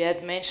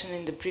Henriette mentioned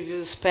in the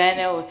previous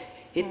panel,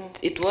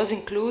 it was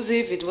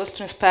inclusive, it was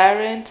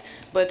transparent,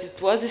 but it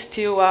was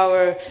still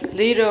our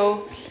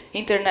little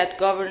internet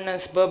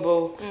governance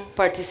bubble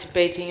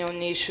participating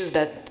on issues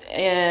that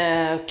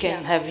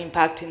can have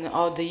impact in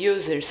all the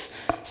users.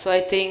 So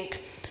I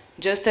think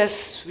just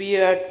as we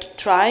are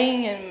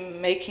trying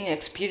and making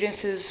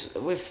experiences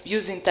with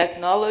using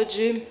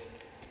technology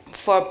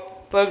for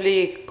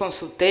public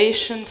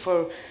consultation,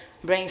 for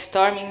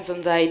brainstormings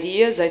on the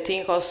ideas, I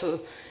think also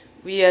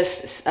we,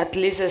 as at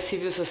least as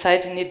civil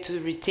society, need to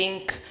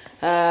rethink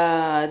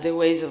the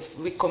ways of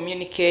we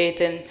communicate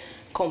and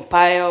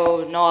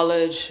compile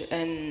knowledge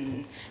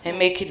and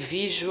make it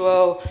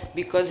visual,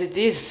 because it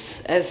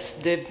is, as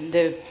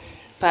the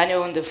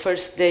panel on the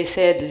first day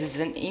said, is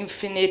an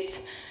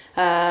infinite.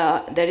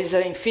 There is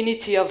an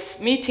infinity of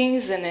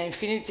meetings and an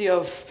infinity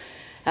of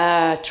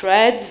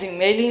threads in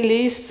mailing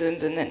lists,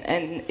 and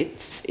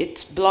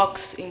it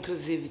blocks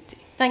inclusivity.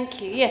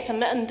 Thank you. Yes,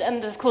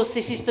 and of course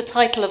this is the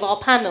title of our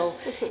panel,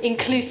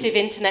 Inclusive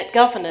Internet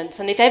Governance.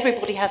 And if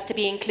everybody has to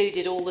be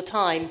included all the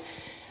time,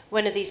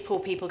 when are these poor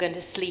people going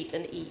to sleep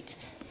and eat?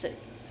 So.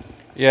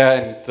 Yeah,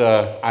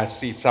 and I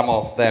see some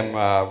of them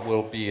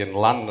will be in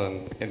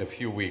London in a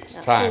few weeks'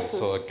 time.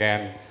 So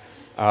again,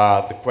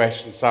 the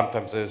question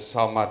sometimes is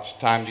how much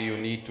time do you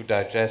need to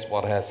digest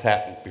what has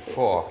happened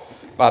before?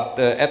 But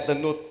at the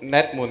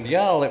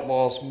NetMundial, it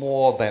was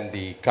more than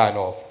the kind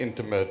of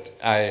intimate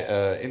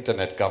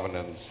internet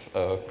governance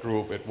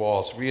group. It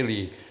was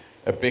really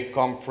a big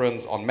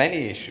conference on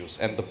many issues.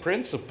 And the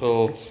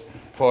principles,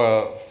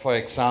 for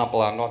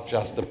example, are not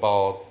just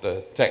about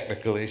the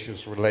technical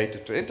issues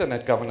related to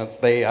internet governance.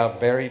 They are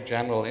very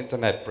general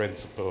internet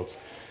principles.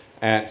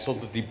 And so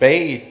the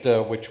debate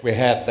which we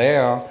had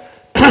there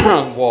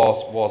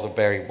was a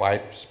very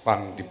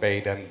wide-spun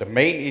debate. And the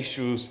main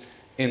issues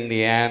in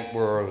the end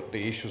were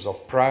the issues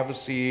of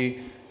privacy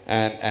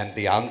and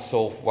the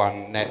unsolved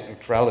one, net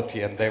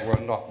neutrality, and they were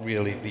not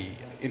really the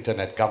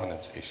internet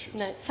governance issues.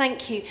 No,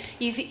 thank you.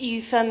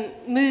 You've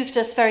moved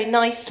us very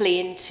nicely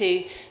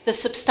into the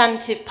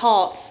substantive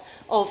parts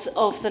of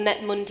the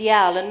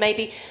NetMundial, and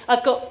maybe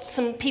I've got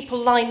some people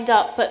lined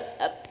up,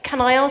 but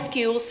can I ask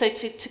you also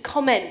to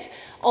comment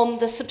on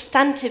the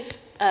substantive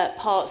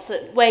parts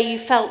where you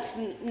felt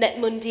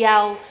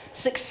NetMundial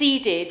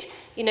succeeded,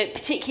 you know,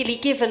 particularly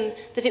given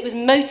that it was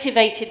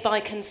motivated by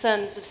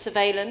concerns of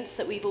surveillance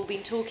that we've all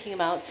been talking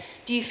about.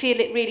 Do you feel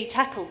it really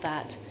tackled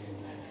that?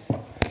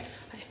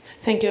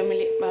 Thank you,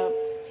 Emily.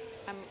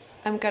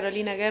 I'm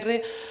Carolina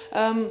Guerre.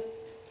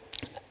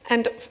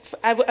 And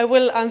I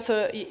will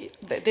answer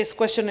this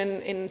question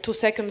in 2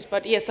 seconds,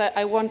 but yes,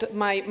 I want,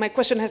 my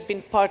question has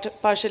been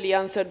partially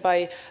answered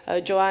by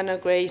Joanna,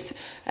 Grace,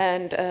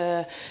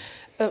 and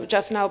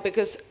just now,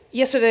 because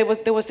yesterday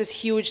there was this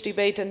huge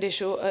debate and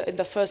issue in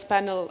the first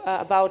panel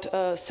about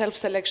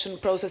self-selection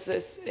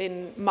processes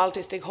in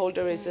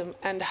multi-stakeholderism,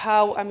 and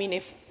how, I mean,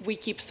 if we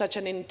keep such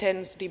an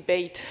intense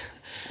debate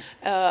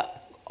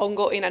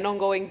in an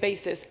ongoing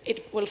basis,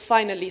 it will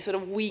finally sort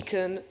of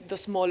weaken the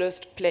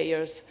smallest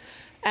players.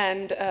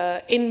 And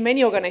in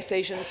many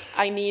organizations,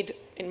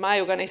 in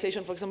my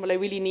organization, for example, I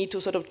really need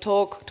to sort of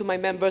talk to my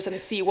members and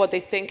see what they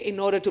think in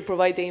order to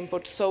provide the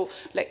input. So,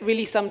 like,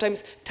 really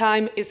sometimes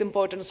time is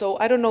important. So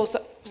I don't know,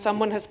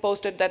 someone has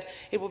posted that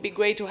it would be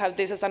great to have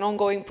this as an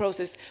ongoing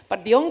process,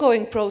 but the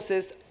ongoing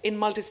process in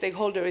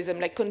multi-stakeholderism,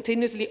 like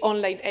continuously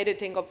online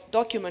editing of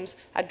documents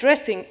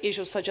addressing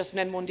issues such as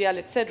NetMundial,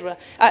 etc.,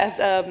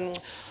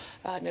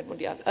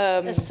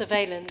 NetMundial.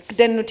 Surveillance.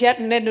 Then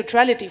net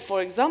neutrality,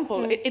 for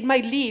example, it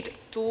might lead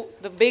to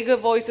the bigger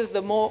voices,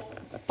 the more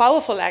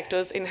powerful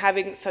actors in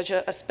having such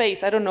a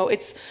space. I don't know,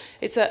 it's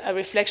a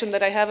reflection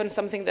that I have, and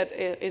something that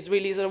is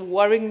really sort of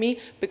worrying me,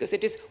 because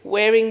it is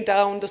wearing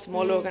down the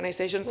smaller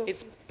organizations.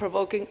 It's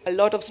provoking a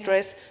lot of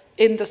stress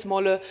in the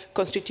smaller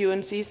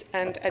constituencies,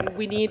 and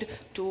we need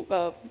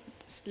to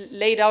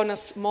lay down a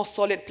more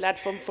solid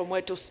platform from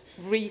where to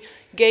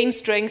regain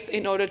strength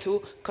in order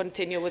to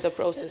continue with the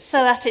process.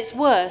 So at its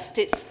worst,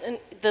 it's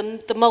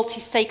the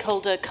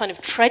multi-stakeholder kind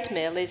of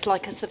treadmill is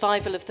like a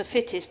survival of the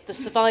fittest, the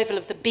survival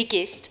of the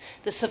biggest,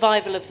 the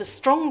survival of the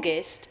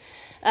strongest.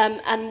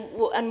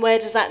 And where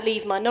does that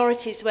leave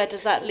minorities? Where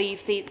does that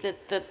leave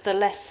the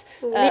less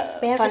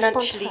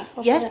financially?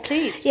 Yes,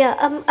 please. Yeah,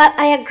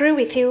 I agree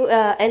with you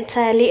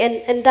entirely,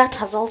 and that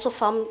has also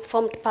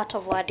formed part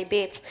of our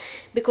debate,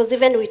 because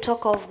even we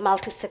talk of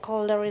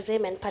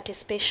multi-stakeholderism and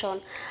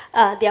participation,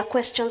 there are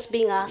questions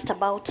being asked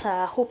about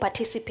who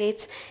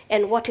participates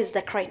and what is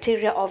the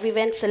criteria of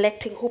even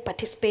selecting who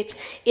participates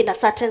in a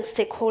certain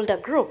stakeholder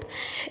group,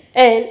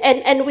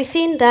 and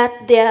within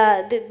that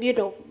there, you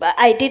know,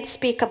 I did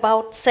speak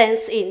about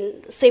sense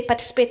in, say,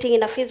 participating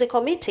in a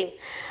physical meeting.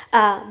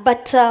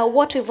 But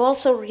what we've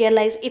also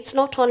realized, it's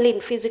not only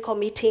in physical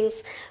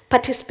meetings,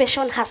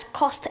 participation has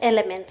cost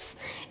elements.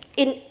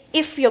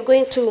 If you're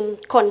going to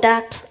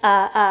conduct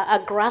a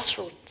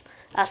grassroots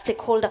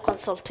stakeholder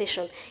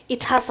consultation,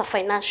 it has a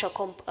financial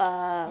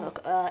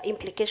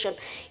implication.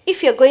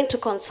 If you're going to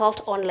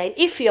consult online,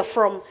 if you're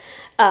from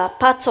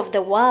parts of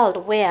the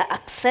world where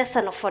access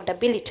and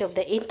affordability of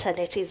the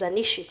internet is an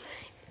issue,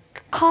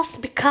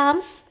 cost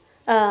becomes,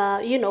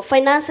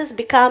 finances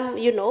become,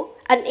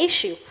 an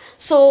issue.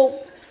 So,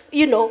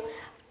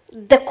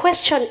 the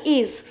question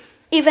is,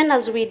 even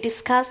as we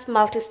discuss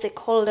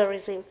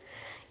multi-stakeholderism,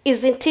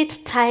 isn't it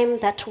time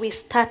that we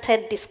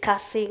started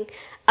discussing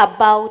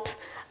about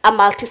a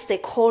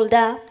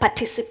multi-stakeholder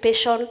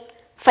participation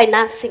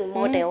financing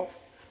model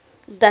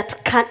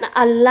that can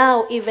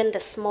allow even the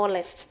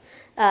smallest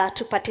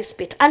to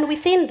participate? And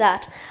within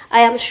that,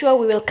 I am sure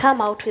we will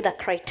come out with a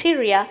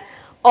criteria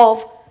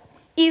of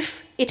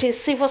if it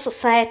is civil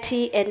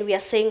society and we are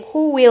saying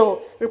who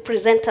will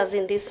represent us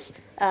in this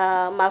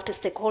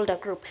multi-stakeholder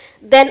group,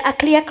 then a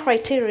clear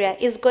criteria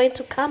is going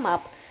to come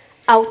up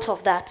out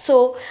of that.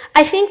 So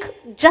I think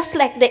just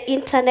like the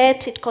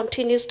internet, it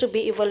continues to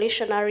be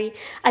evolutionary.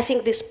 I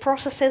think these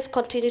processes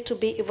continue to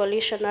be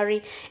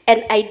evolutionary,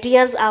 and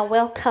ideas are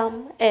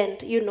welcome,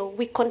 and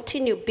we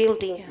continue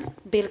building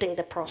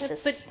the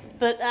process.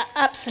 But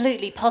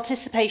absolutely,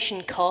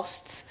 participation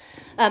costs.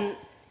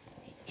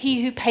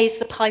 He who pays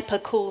the piper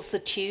calls the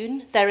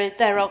tune.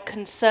 There are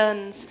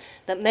concerns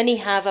that many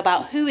have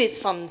about who is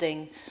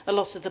funding a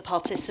lot of the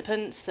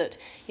participants, that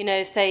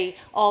if they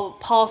are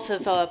part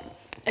of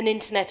an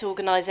internet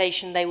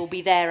organization, they will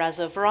be there as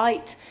of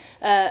right.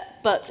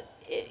 But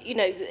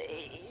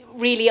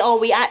really, are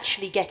we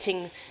actually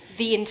getting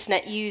the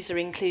internet user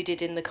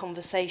included in the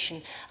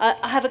conversation?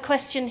 I have a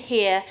question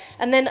here,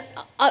 and then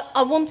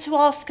I want to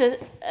ask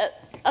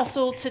us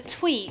all to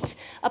tweet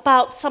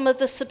about some of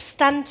the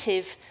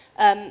substantive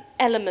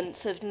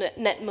elements of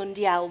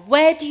NetMundial.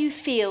 Where do you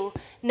feel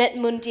that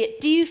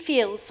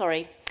NetMundial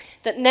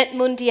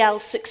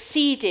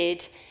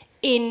succeeded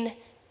in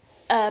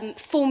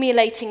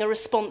formulating a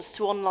response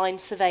to online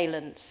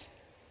surveillance?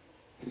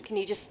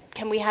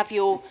 Can we have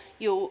your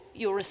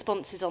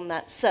responses on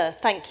that, sir?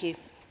 Thank you.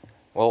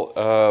 Well,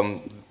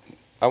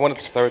 I wanted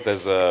to start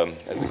as a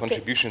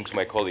contribution to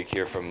my colleague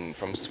here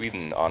from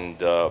Sweden on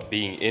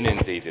being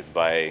inundated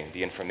by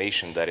the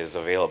information that is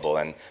available,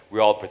 and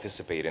we all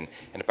participate in,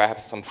 and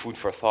perhaps some food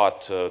for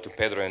thought to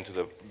Pedro and to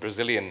the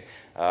Brazilian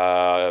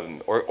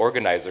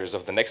organizers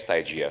of the next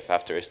IGF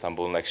after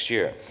Istanbul next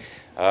year.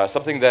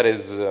 Something that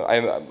is,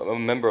 I'm a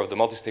member of the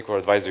multi-stakeholder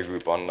advisory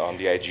group on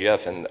the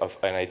IGF, and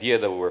an idea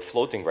that we're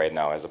floating right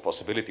now as a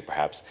possibility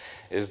perhaps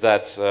is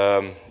that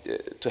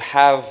to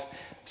have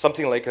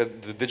something like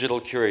the digital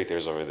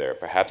curators over there,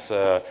 perhaps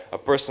a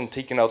person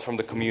taken out from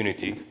the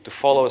community to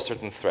follow a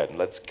certain thread.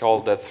 Let's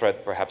call that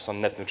thread perhaps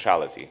on net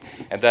neutrality,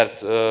 and that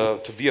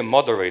to be a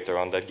moderator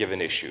on that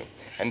given issue,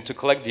 and to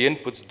collect the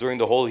inputs during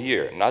the whole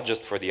year, not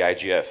just for the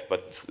IGF,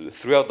 but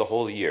throughout the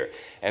whole year,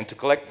 and to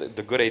collect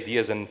the good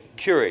ideas and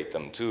curate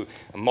them, to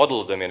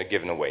model them in a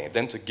given way, and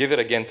then to give it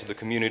again to the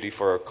community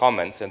for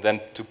comments, and then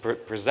to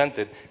present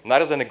it not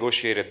as a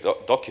negotiated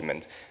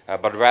document,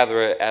 but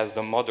rather as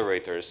the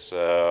moderator's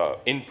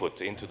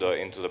input into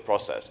the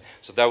process.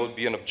 So that would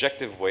be an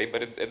objective way,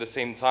 but at the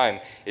same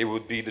time, it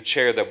would be the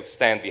chair that would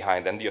stand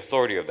behind and the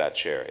authority of that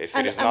chair. If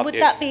it is not,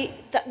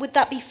 would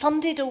that be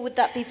funded, or would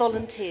that be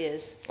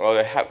volunteers? Well,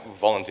 they have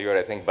volunteered,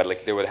 I think, but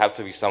like there would have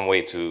to be some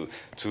way to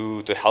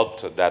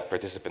help that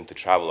participant to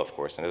travel, of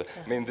course. And I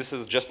mean, this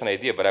is just an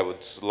idea, but I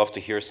would love to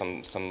hear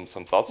some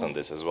thoughts on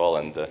this as well.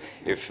 And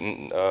if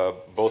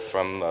both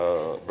from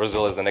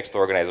Brazil as the next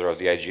organizer of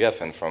the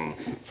IGF and from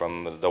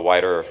the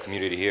wider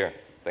community here.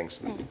 Thanks.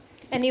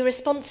 Any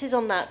responses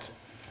on that?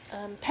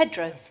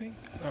 Pedro?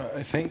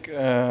 I think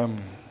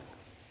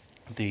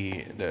the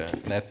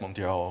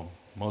NetMundial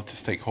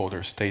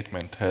multi-stakeholder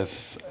statement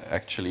has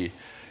actually,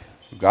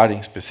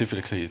 regarding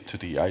specifically to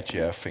the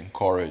IGF,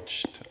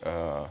 encouraged,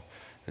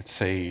 let's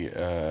say,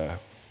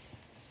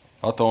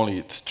 not only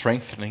it's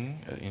strengthening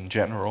in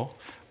general,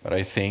 but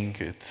I think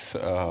it's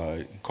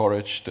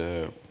encouraged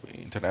the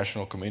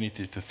international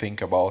community to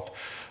think about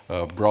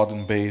a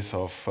broadened base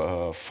of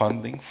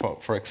funding,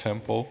 for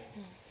example,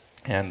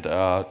 and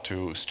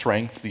to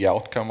strengthen the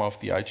outcome of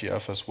the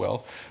IGF as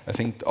well. I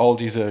think all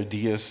these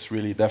ideas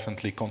really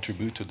definitely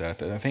contribute to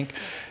that. And I think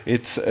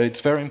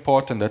it's very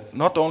important that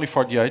not only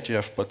for the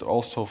IGF, but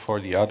also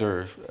for the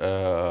other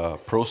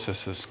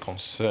processes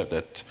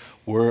that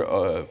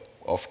were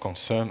of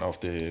concern of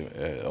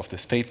the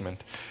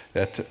statement,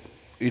 that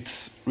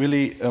it's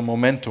really a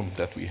momentum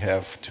that we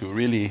have to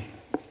really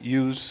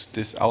use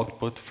this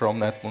output from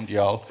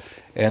NetMundial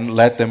and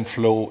let them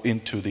flow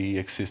into the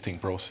existing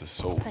process.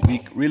 So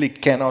we really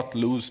cannot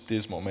lose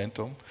this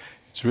momentum.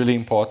 It's really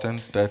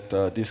important that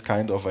this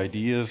kind of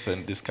ideas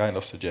and this kind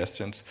of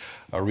suggestions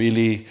are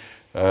really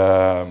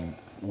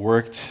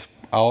worked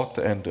out,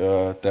 and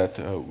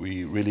that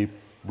we really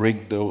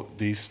bring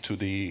these to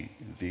the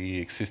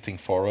existing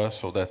fora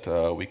so that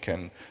we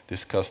can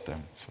discuss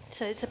them.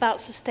 So it's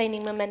about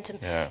sustaining momentum.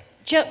 Yeah.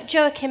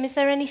 Joachim, is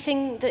there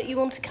anything that you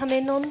want to come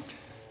in on?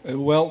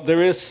 Well,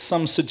 there is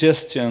some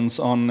suggestions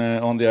on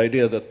the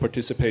idea that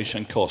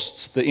participation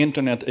costs. The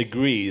internet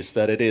agrees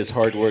that it is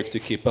hard work to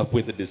keep up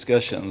with the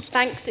discussions.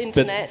 Thanks,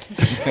 internet.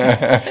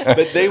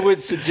 But they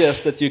would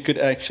suggest that you could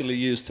actually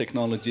use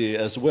technology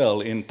as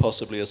well in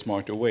possibly a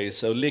smarter way.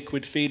 So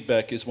liquid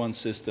feedback is one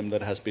system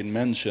that has been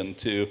mentioned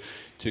to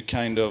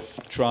kind of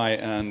try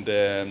and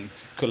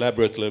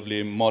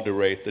collaboratively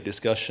moderate the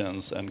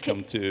discussions and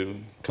come to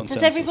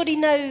consensus. Does everybody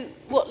know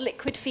what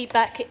liquid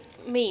feedback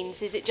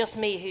means? Is it just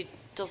me who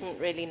doesn't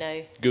really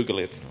know? Google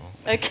it.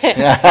 Okay,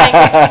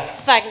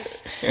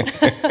 thanks.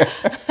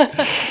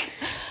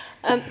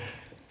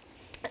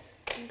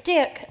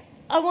 Dirk,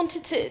 I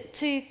wanted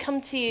to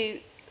come to you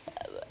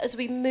as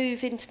we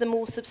move into the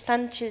more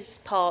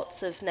substantive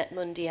parts of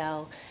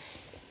NetMundial.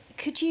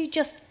 Could you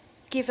just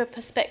give a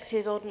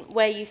perspective on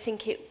where you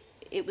think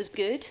it was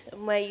good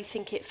and where you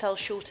think it fell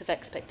short of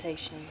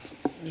expectations?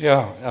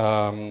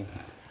 Yeah.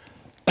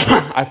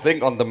 I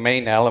think on the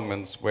main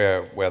elements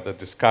where the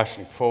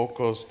discussion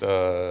focused,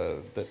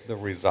 the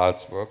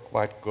results were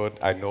quite good.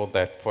 I know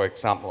that, for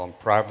example, on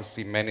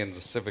privacy, many in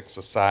the civic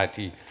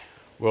society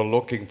were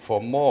looking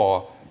for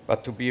more,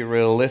 but to be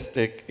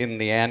realistic, in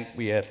the end,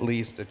 we at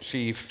least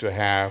achieved to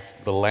have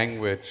the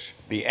language,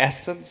 the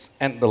essence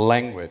and the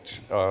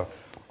language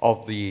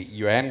of the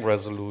UN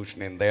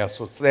resolution in there.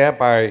 So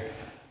thereby,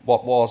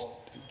 what was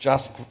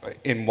just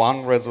in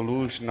one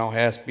resolution now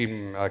has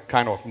been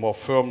kind of more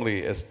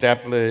firmly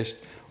established,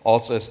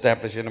 also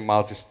established in a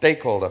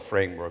multi-stakeholder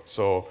framework.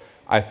 So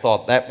I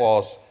thought that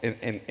was,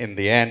 in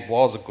the end,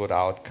 was a good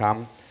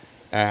outcome.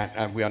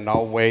 And we are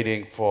now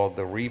waiting for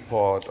the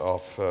report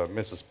of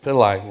Mrs.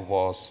 Pillai, who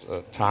was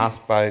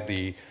tasked by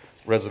the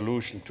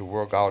resolution to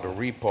work out a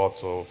report,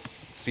 so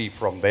see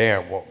from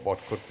there what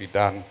could be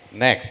done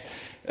next.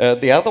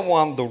 The other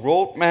one, the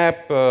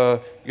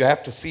roadmap, you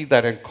have to see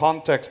that in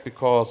context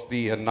because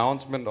the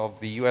announcement of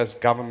the US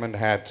government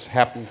had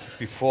happened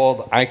before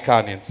the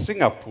ICANN in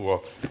Singapore,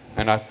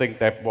 and I think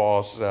that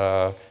was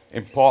an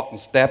important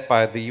step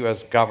by the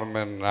US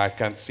government. I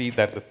can see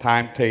that the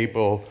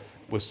timetable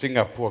with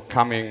Singapore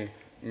coming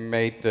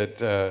made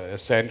it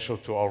essential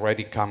to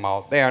already come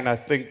out there, and I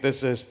think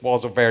this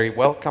was a very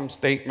welcome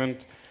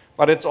statement,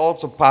 but it's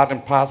also part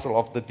and parcel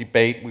of the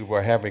debate we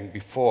were having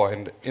before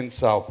in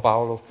Sao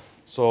Paulo.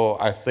 So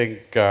I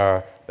think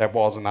that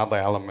was another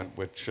element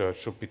which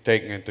should be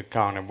taken into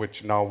account and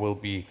which now will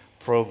be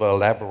further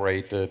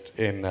elaborated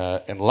in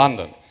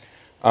London.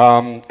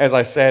 As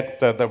I said,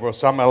 there were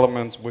some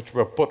elements which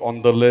were put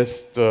on the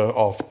list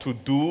of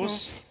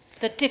to-dos.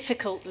 The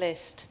difficult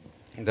list.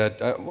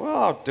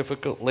 Well,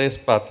 difficult list,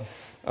 but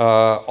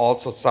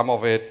also some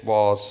of it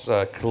was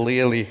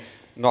clearly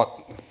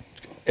not,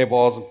 it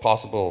wasn't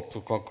possible to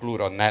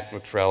conclude on net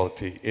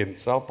neutrality in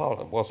Sao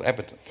Paulo. It was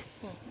evident.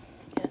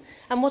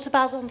 And what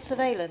about on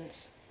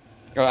surveillance?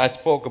 I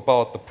spoke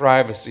about the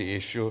privacy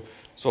issue.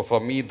 So for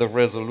me, the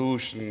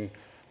resolution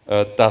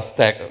does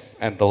tackle,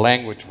 and the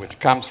language which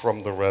comes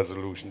from the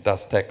resolution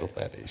does tackle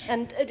that issue.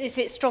 And is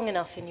it strong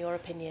enough, in your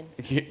opinion?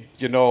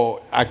 You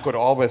know, I could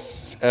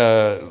always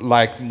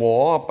like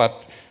more,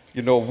 but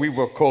you know, we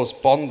were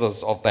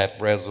co-sponsors of that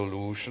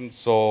resolution,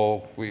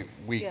 so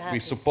we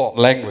support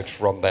language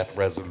from that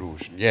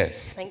resolution.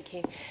 Yes. Thank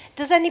you.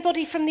 Does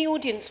anybody from the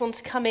audience want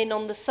to come in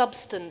on the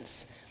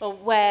substance, or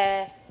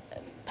where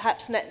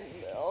perhaps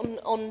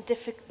on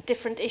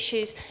different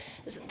issues,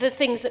 the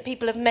things that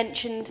people have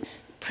mentioned,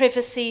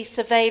 privacy,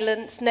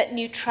 surveillance, net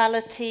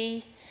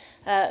neutrality,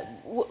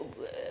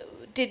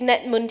 did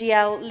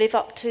NetMundial live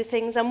up to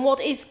things, and what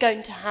is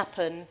going to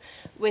happen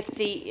with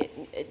the,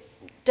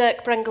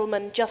 Dirk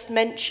Brengelman just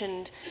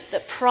mentioned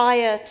that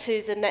prior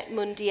to the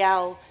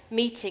NetMundial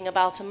meeting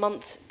about a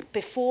month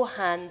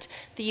beforehand,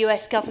 the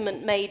US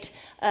government made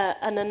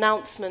an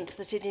announcement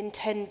that it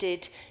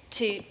intended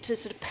to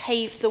sort of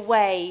pave the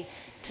way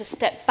to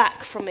step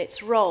back from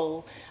its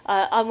role.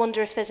 I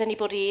wonder if there's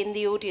anybody in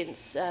the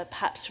audience,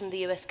 perhaps from the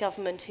US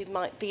government, who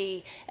might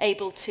be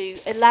able to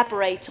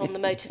elaborate on the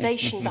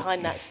motivation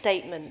behind that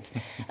statement.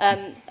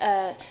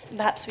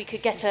 Perhaps we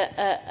could get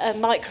a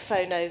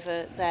microphone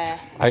over there.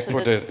 I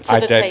could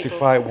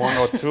identify one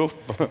or two.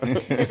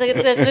 There's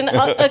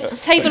a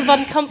table of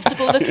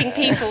uncomfortable looking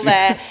people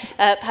there.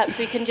 Perhaps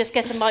we can just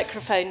get a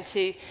microphone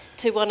to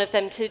one of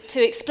them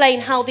to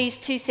explain how these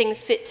two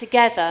things fit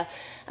together,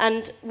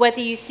 and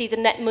whether you see the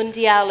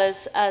NetMundial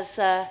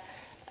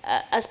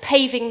as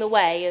paving the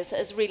way,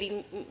 as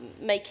really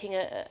making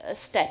a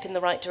step in the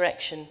right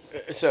direction.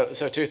 So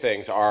two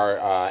things. Our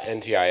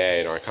NTIA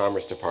and our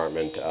Commerce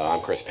Department,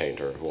 I'm Chris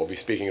Painter, who will be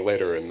speaking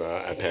later in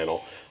a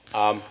panel,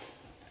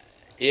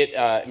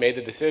 it made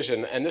the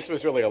decision, and this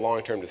was really a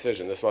long-term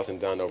decision. This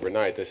wasn't done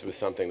overnight. This was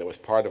something that was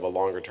part of a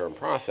longer-term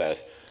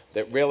process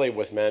that really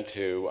was meant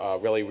to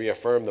really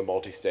reaffirm the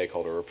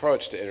multi-stakeholder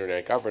approach to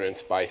internet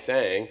governance by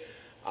saying,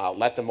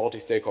 let the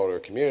multi-stakeholder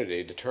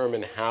community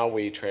determine how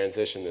we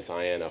transition this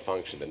IANA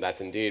function. And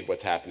that's indeed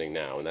what's happening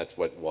now. And that's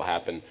what will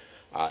happen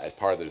as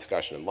part of the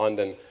discussion in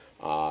London,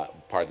 part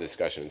of the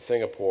discussion in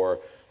Singapore.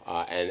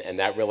 And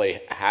that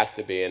really has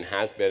to be and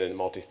has been a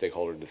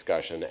multi-stakeholder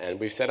discussion. And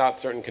we've set out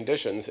certain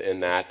conditions in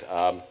that,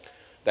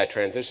 that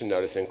transition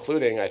notice,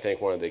 including, I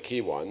think, one of the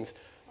key ones,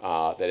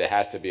 that it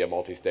has to be a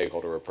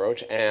multi-stakeholder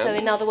approach. And so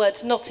in other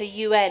words, not a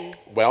UN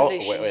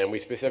solution. And we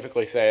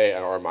specifically say,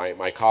 or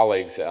my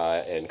colleagues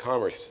in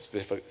Commerce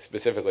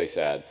specifically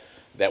said,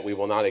 that we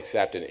will not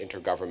accept an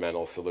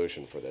intergovernmental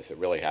solution for this. It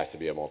really has to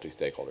be a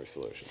multi-stakeholder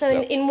solution.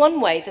 So in one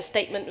way, the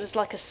statement was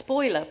like a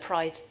spoiler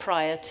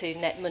prior to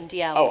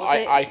NetMundial, was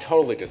it? I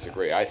totally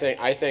disagree. I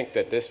think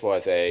that this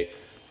was a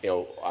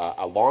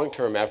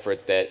long-term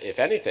effort that, if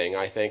anything,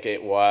 I think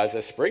it was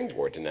a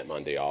springboard to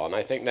NetMundial. And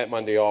I think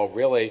NetMundial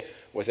really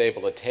was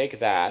able to take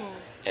that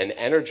and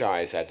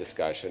energize that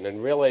discussion.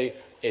 And really,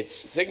 it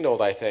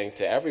signaled, I think,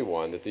 to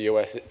everyone that the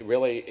U.S.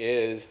 really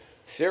is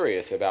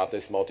serious about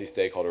this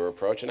multi-stakeholder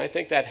approach. And I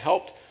think that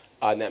helped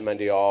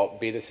NetMundial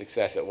be the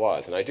success it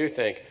was. And I do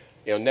think,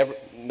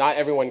 not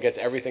everyone gets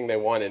everything they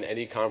want in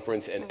any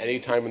conference in any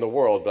time in the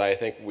world, but I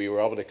think we were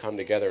able to come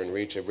together and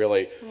reach a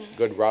really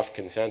good, rough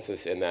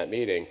consensus in that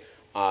meeting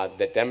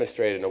that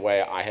demonstrated in a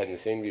way I hadn't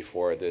seen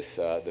before this,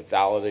 the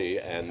validity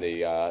and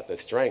the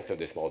strength of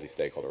this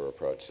multi-stakeholder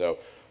approach. So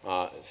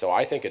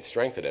I think it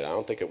strengthened it. I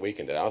don't think it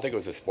weakened it. I don't think it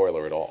was a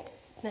spoiler at all.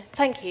 No,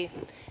 thank you.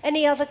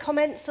 Any other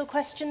comments or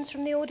questions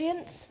from the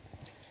audience?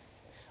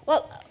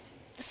 Well,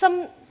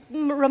 some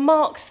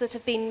remarks that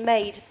have been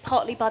made,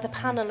 partly by the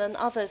panel and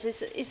others,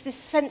 is this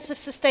sense of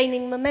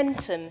sustaining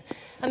momentum.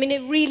 I mean,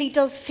 it really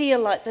does feel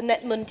like the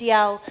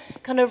NetMundial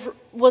kind of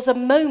was a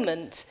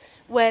moment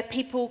where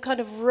people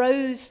kind of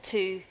rose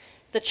to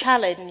the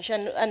challenge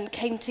and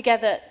came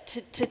together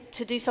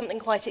to do something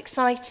quite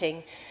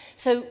exciting.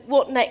 So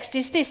what next?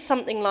 Is this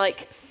something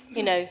like,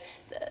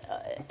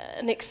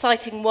 an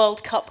exciting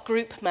World Cup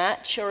group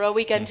match, or are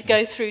we going to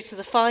go through to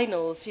the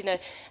finals?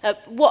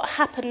 What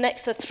happened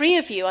next? The three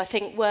of you, I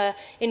think, were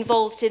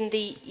involved in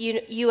the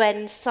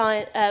UN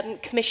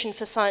Commission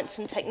for Science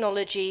and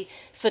Technology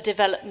for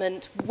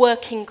Development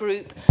working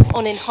group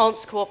on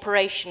enhanced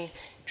cooperation.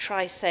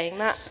 Try saying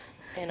that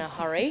in a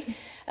hurry.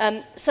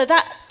 So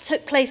that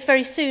took place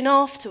very soon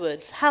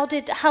afterwards. How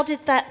did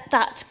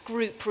that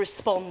group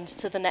respond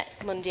to the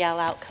NetMundial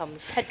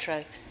outcomes?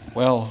 Pedro.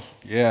 Well,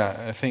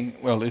 yeah, I think,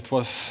 it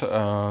was,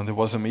 there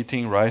was a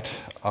meeting right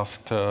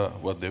after,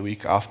 the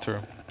week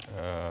after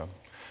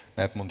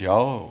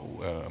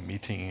NetMundial, a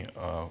meeting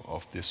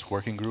of this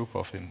working group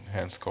of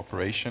enhanced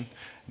cooperation.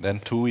 Then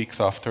 2 weeks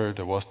after,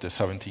 there was the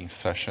 17th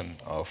session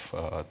of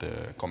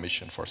the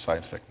Commission for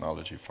Science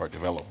Technology for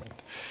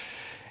Development.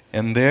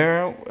 And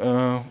there,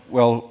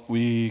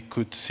 we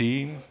could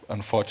see,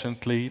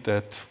 unfortunately,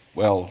 that,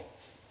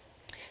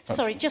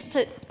 sorry,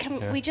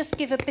 can we just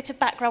give a bit of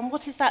background?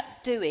 What is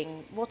that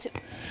doing? What's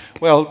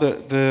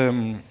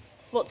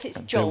its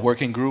job? The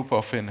working group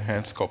of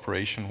enhanced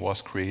cooperation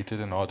was created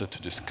in order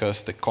to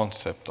discuss the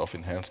concept of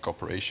enhanced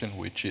cooperation,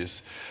 which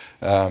is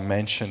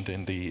mentioned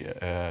in the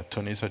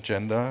Tunis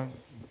agenda,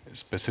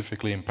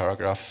 specifically in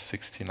paragraphs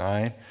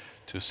 69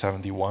 to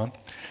 71.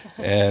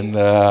 And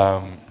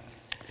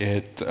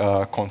it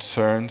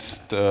concerns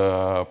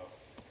the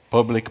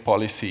public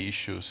policy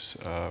issues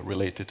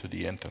related to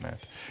the internet.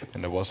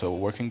 And there was a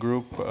working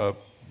group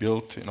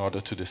built in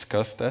order to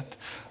discuss that.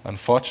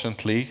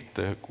 Unfortunately,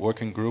 the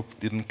working group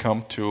didn't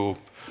come to,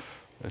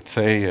 let's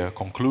say,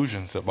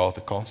 conclusions about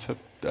the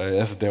concept,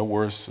 as there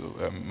were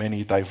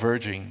many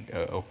diverging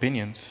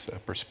opinions,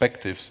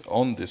 perspectives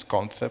on this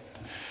concept.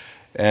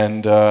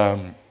 And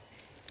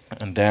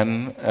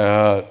then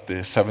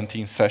the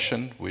 17th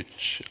session,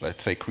 which,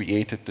 let's say,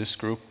 created this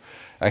group,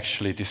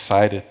 actually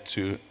decided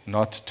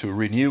not to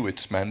renew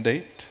its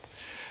mandate.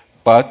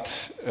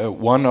 But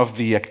one of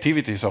the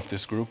activities of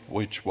this group,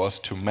 which was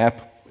to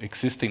map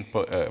existing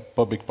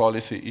public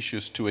policy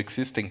issues to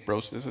existing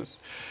processes,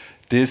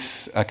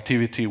 this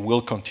activity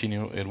will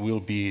continue. It will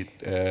be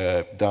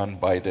done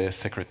by the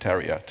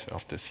Secretariat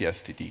of the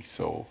CSTD.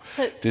 So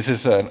this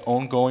is an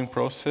ongoing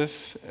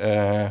process.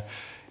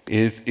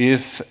 It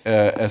is,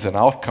 as an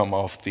outcome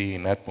of the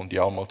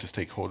NetMundial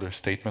multi-stakeholder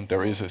statement,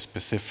 there is a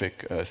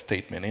specific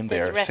statement in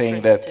there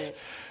saying that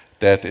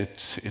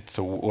it's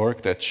a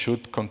work that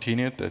should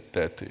continue,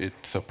 that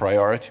it's a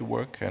priority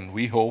work, and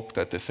we hope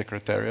that the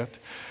Secretariat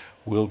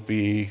will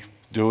be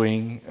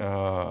doing,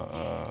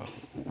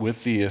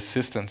 with the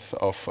assistance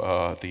of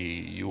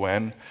the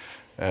UN,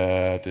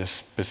 the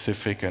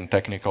specific and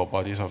technical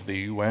bodies of the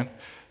UN,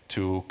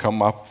 to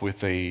come up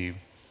with a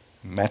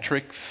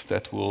metrics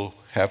that will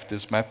have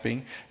this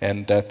mapping,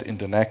 and that in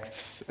the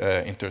next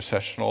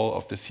intersessional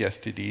of the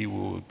CSTD we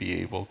will be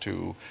able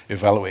to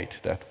evaluate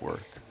that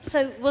work.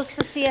 So was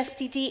the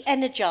CSTD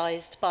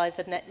energized by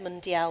the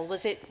NetMundial?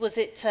 Was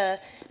it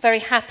very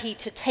happy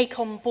to take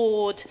on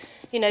board,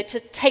 to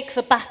take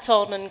the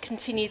baton and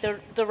continue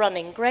the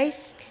running?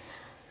 Grace?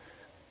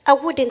 I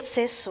wouldn't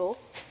say so,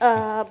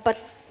 but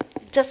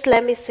just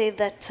let me say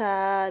that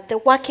the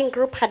working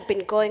group had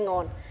been going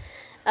on.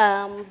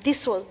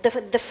 This was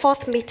the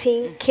fourth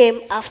meeting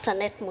came after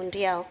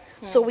NetMundial,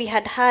 So we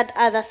had had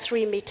other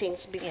 3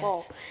 meetings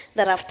before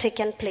that have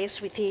taken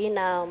place within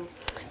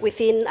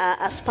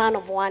a span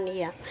of 1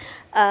 year.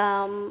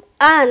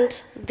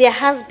 And there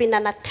has been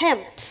an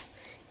attempt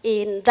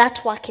in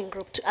that working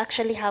group to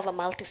actually have a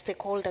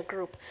multi-stakeholder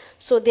group.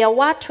 So there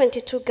were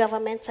 22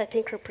 governments, I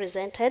think,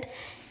 represented,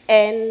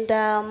 and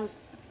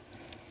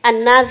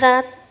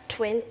another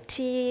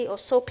 20 or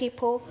so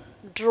people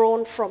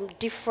drawn from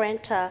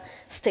different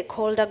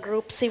stakeholder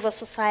groups, civil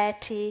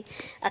society,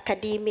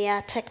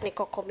 academia,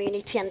 technical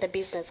community, and the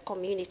business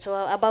community.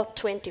 So about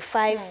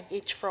 25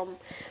 each from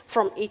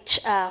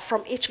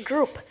each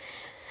group.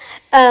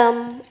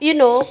 You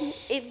know,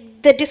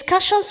 the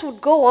discussions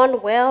would go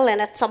on well, and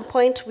at some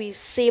point we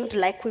seemed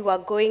like we were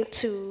going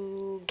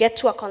to get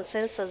to a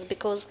consensus,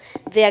 because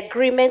the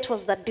agreement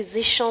was that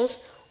decisions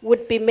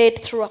would be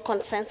made through a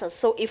consensus.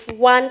 So if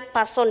one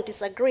person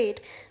disagreed,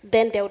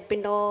 then there would be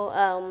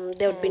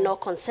no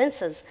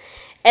consensus.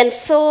 And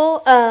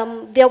so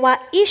there were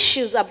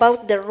issues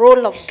about the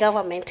role of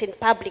government in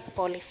public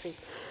policy,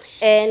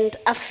 and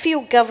a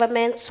few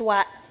governments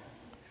were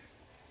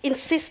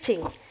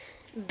insisting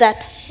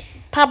that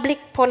public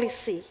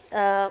policy,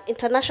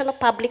 international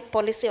public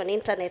policy on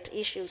internet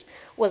issues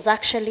was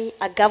actually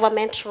a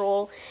government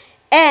role,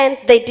 and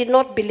they did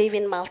not believe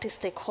in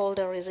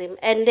multi-stakeholderism.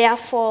 And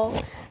therefore,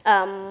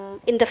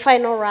 in the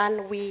final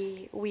run,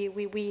 we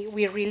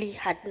really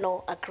had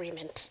no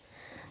agreement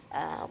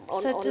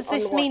So does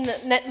this mean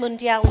that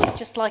NetMundial was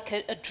just like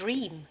a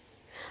dream?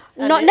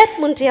 No,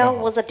 NetMundial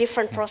was a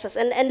different process.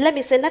 And let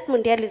me say,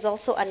 NetMundial is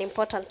also an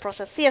important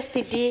process.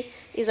 CSTD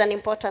is an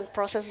important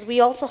process.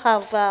 We also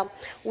have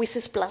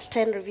WSIS plus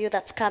 10 review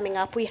that's coming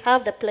up. We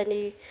have the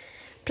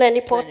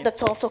Plenipot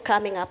that's also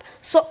coming up.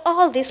 So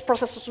all these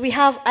processes, we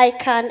have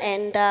ICANN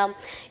and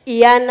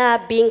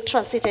IANA being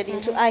transited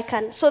into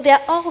ICANN. So there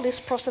are all these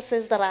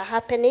processes that are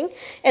happening.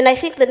 And I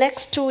think the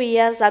next 2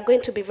 years are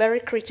going to be very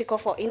critical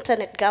for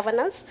internet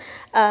governance.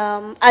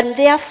 And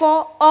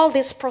therefore, all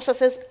these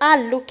processes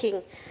are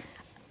looking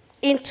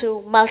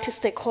into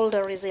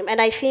multi-stakeholderism.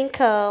 And I think,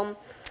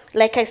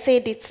 like I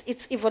said,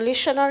 it's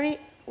evolutionary.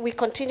 We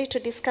continue to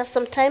discuss.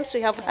 Sometimes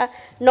we have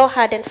no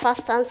hard and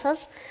fast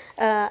answers.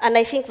 And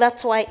I think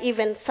that's why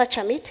even such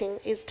a meeting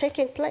is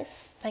taking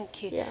place.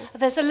 Thank you. Yeah.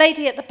 There's a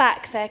lady at the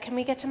back there. Can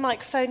we get a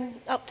microphone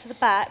up to the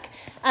back?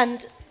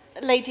 And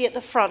a lady at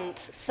the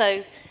front.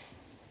 So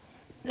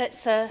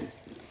let's,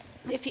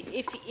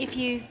 if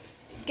you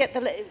get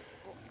the,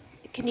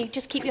 can you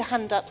just keep your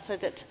hand up so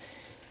that,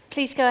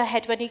 please go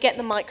ahead when you get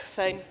the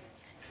microphone.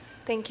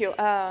 Thank you,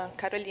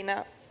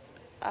 Carolina.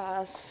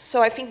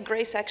 So I think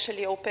Grace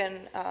actually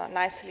opened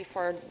nicely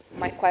for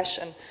my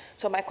question.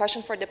 So my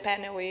question for the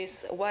panel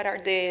is, what are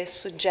the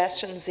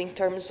suggestions in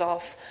terms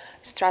of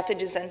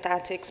strategies and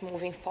tactics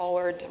moving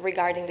forward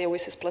regarding the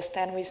WSIS plus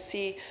 10? We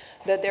see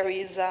that there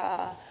is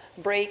a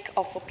break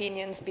of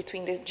opinions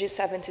between the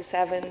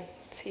G77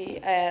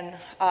 and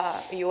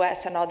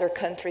US and other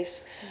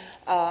countries.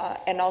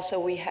 And also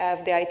we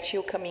have the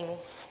ITU coming,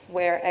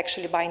 where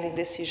actually binding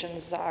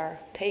decisions are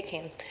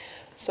taken.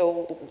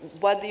 So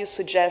what do you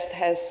suggest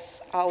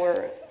as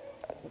our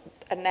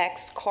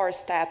next core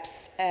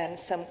steps and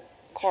some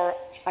core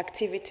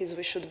activities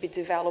we should be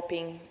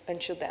developing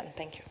until then?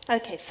 Thank you.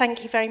 Okay,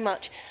 thank you very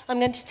much. I'm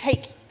going to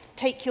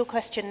take your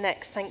question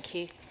next. Thank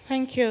you.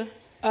 Thank you.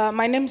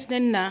 My name is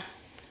Nenna,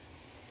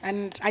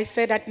 and I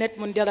said at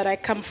NetMundial that I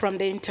come from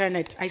the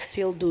internet. I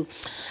still do.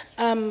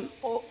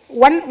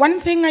 One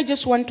thing I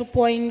just want to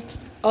point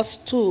us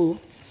to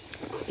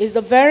is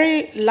the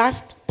very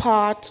last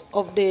part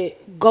of the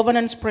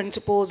governance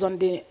principles on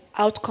the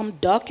outcome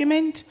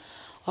document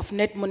of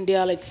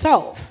NetMundial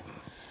itself.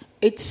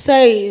 It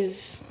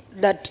says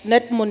that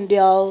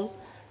NetMundial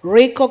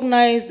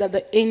recognizes that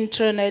the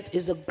internet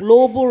is a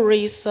global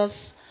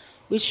resource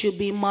which should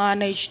be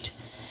managed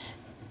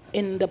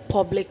in the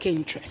public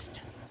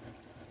interest.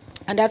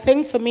 And I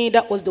think for me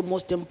that was the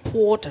most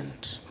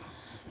important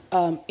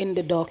in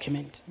the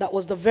document. That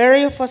was the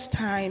very first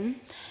time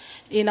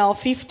in our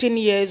 15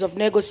 years of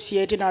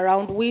negotiating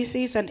around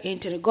WSIS and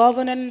internet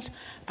governance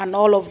and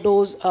all of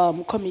those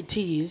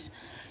committees,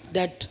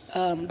 that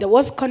there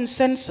was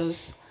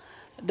consensus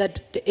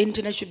that the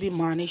internet should be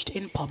managed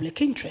in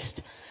public interest.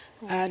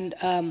 And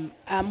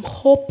I'm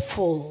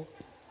hopeful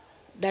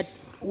that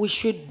we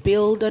should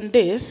build on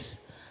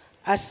this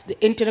as the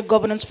Internet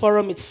Governance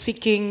Forum is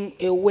seeking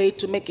a way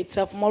to make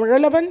itself more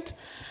relevant,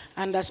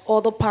 and as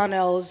other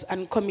panels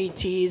and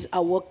committees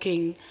are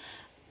working,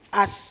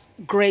 as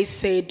Grace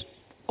said,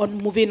 on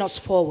moving us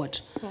forward.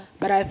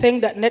 But I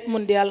think that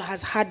NetMundial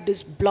has had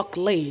this block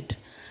laid,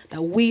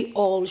 that we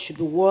all should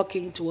be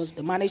working towards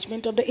the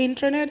management of the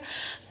internet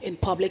in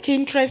public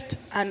interest,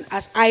 and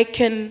as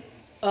ICANN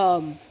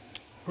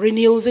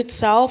renews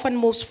itself and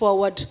moves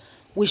forward,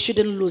 we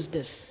shouldn't lose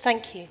this.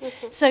 Thank you.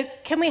 So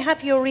can we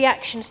have your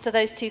reactions to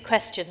those two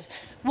questions?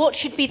 What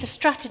should be the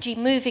strategy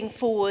moving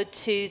forward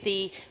to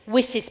the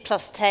WSIS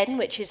plus 10,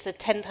 which is the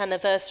 10th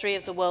anniversary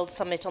of the World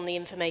Summit on the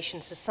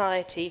Information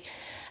Society,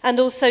 and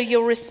also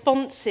your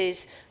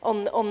responses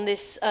on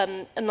this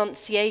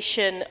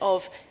enunciation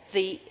of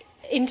the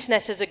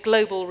internet as a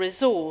global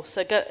resource,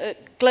 a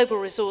global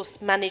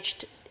resource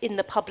managed in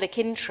the public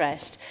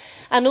interest.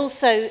 And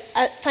also,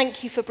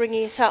 thank you for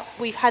bringing it up.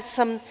 We've had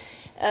some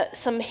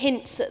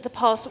hints at the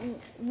past.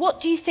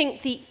 What do you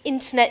think the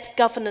Internet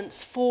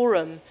Governance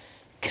Forum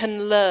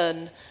can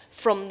learn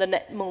from the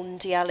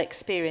NetMundial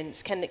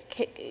experience? Can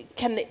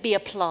it be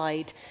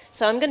applied?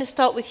 So I'm going to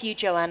start with you,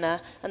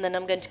 Joanna, and then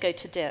I'm going to go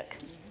to Dirk.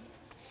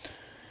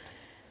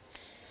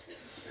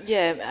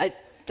 Yeah,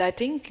 I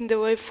think in the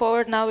way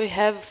forward now we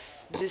have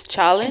this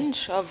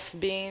challenge of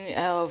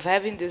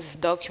having this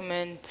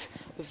document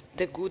with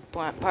the good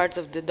parts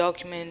of the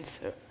document,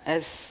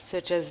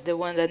 such as the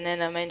one that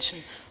Nena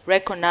mentioned,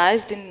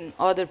 recognized in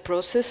other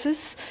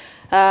processes.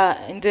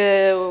 In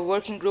the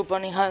working group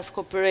on enhanced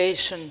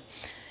cooperation,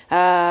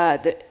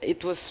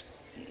 it was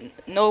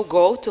no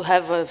go to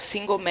have a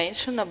single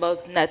mention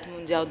about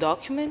NetMundial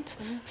document,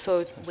 so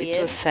it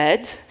was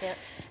said.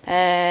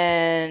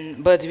 Yeah.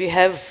 But we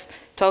have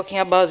talking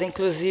about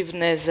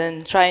inclusiveness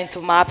and trying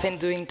to map and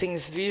doing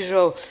things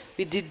visual.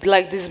 We did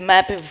like this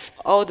map of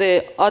all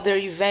the other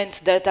events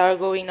that are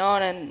going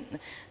on, and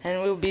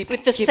will be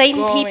with the same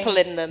going. People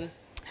in them.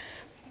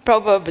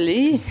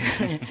 Probably.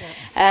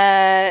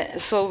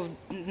 So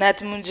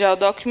NetMundial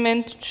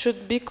document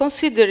should be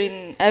considered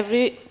in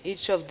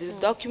each of these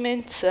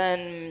documents,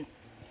 and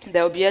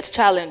there will be a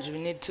challenge. We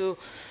need to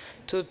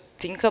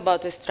think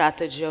about a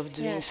strategy of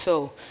doing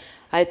so.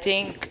 I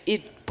think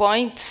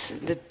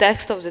the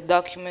text of the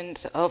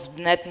document of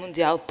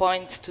NetMundial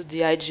points to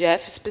the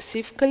IGF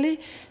specifically,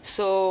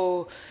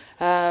 so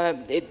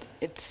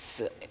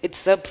it's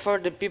up for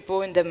the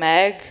people in the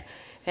MAG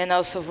and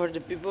also for the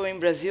people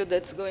in Brazil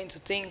that's going to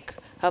think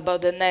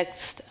about the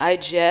next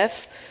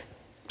IGF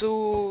to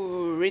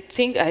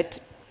rethink.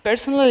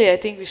 Personally, I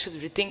think we should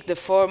rethink the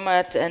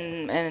format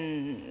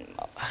and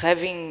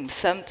having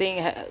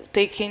something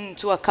taking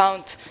into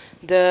account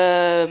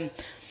the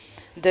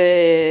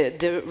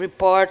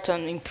report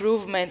on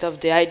improvement of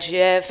the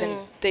IGF and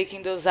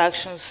taking those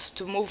actions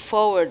to move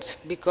forward,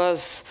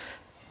 because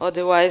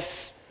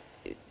otherwise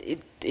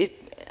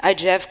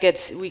IGF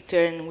gets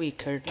weaker and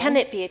weaker. Can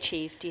it be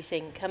achieved, do you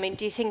think? I mean,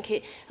 do you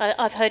think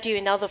I've heard you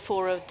in other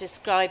fora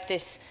describe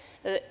this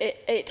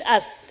it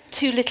as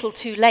too little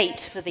too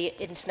late for the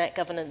Internet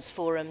Governance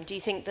Forum. Do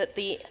you think that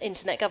the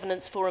Internet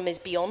Governance Forum is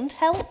beyond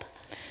help?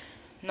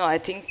 No, I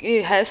think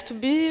it has to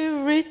be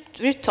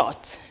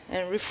retaught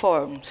and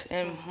reformed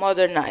and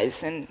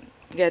modernized and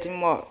getting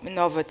more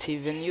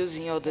innovative and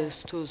using all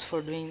those tools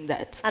for doing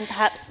that. And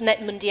perhaps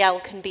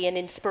NetMundial can be an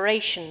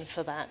inspiration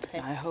for that.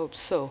 I hope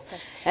so.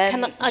 And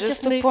can I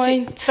just move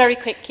to very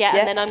quick,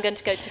 and then I'm going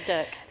to go to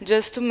Dirk.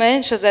 Just to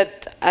mention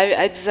that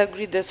I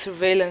disagree that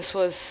surveillance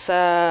was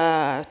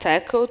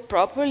tackled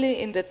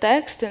properly in the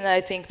text, and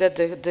I think that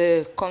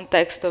the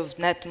context of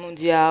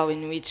NetMundial,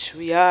 in which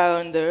we are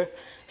under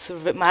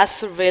mass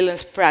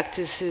surveillance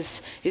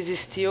practices, is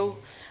still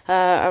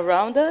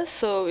around us,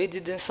 so it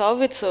didn't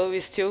solve it, so we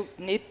still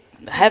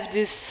have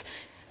this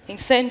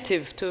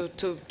incentive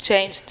to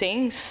change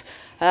things.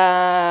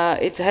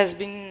 It has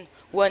been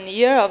 1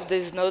 year of the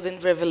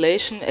Snowden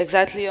revelation,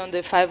 exactly on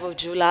the 5th of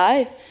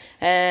July,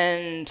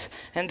 and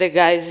the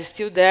guy is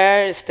still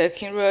there,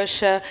 stuck in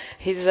Russia.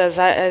 His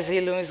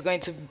asylum is going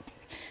to,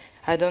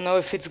 I don't know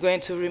if it's going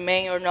to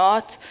remain or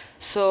not,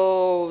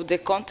 so the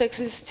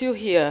context is still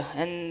here,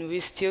 and we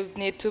still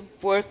need to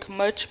work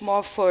much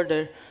more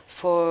further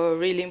for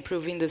really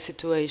improving the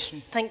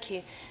situation. Thank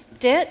you.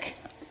 Dirk?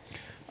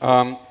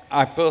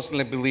 I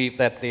personally believe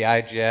that the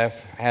IGF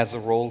has a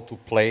role to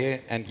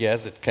play, and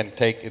yes, it can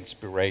take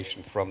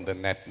inspiration from the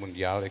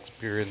NetMundial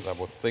experience, I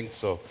would think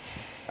so.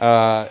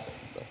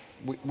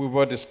 We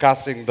were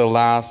discussing the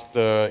last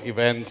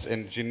events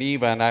in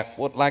Geneva, and I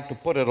would like to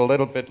put it a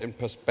little bit in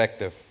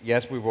perspective.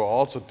 Yes, we were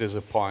also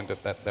disappointed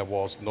that there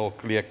was no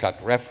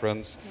clear-cut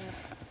reference. Yeah.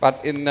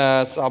 But in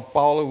Sao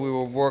Paulo, we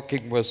were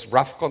working with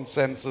rough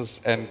consensus,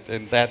 and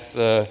in that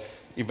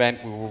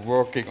event, we were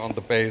working on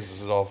the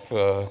basis of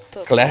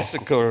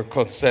classical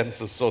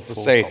consensus, so to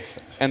say.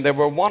 And there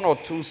were 1 or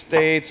 2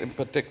 states, in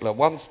particular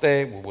one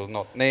state, we will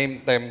not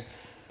name them,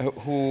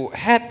 who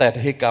had that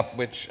hiccup,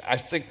 which I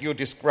think you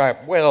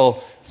described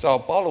well. Sao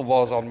Paulo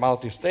was on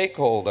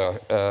multi-stakeholder,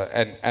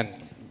 and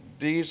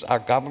these are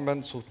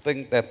governments who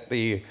think that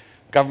the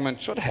government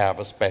should have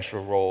a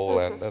special role,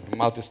 and the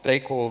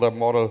multi-stakeholder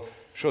model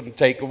shouldn't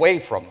take away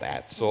from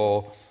that.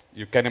 So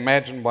you can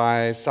imagine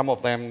why some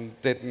of them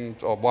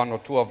didn't, or 1 or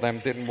 2 of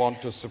them didn't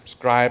want to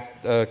subscribe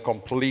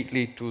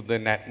completely to the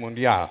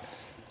NetMundial.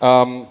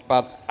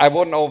 But I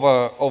wouldn't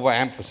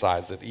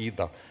overemphasize it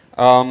either.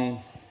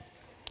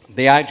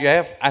 The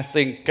IGF, I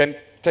think, can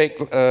take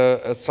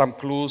some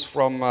clues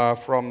from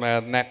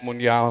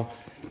NetMundial,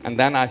 and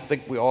then I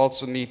think we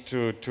also need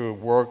to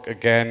work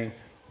again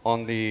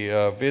on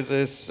the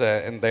visits,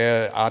 and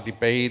there are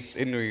debates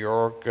in New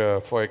York,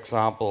 for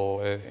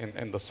example,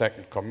 in the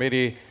second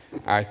committee.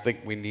 I think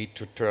we need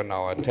to turn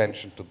our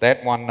attention to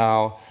that one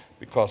now,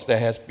 because there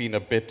has been a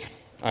bit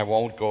I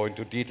won't go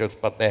into details,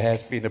 but there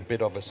has been a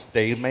bit of a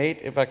stalemate,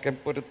 if I can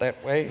put it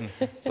that way.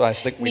 So I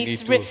think we need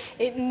to...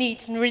 It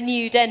needs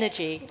renewed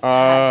energy,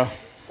 perhaps,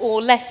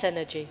 or less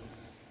energy.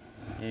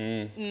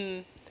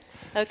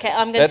 Okay,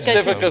 I'm going That's to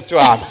go difficult to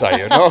answer,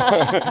 you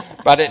know,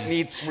 but it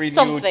needs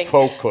renewed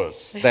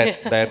focus,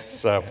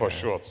 that's for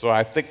sure. So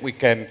I think we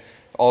can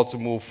also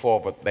move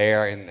forward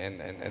there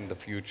in the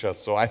future.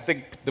 So I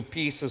think the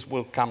pieces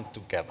will come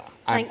together.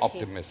 I'm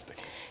optimistic.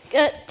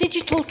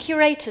 Digital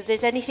curators,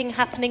 is anything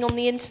happening on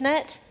the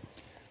internet?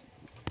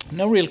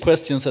 No real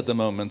questions at the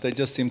moment. They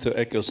just seem to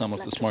echo some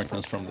of the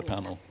smartness from the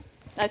panel.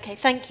 Okay,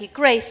 thank you.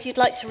 Grace, you'd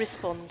like to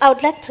respond? I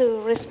would like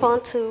to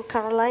respond to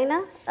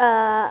Carolina,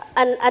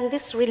 and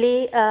this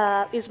really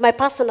is my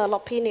personal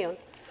opinion.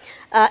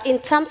 In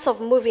terms of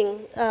moving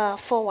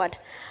forward,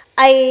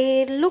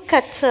 I look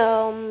at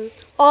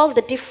all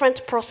the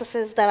different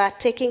processes that are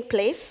taking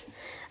place,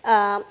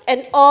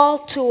 and all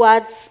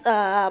towards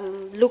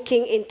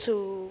looking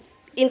into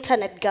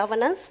internet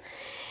governance.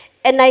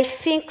 And I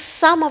think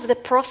some of the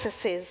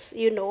processes,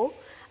 you know,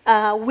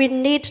 we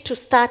need to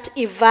start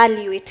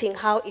evaluating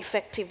how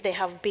effective they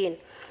have been.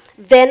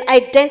 Then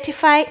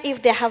identify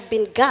if there have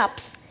been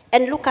gaps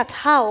and look at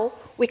how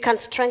we can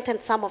strengthen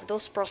some of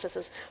those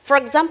processes. For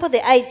example, the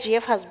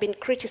IGF has been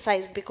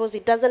criticized because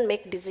it doesn't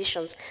make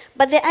decisions.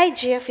 But the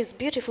IGF is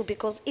beautiful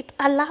because it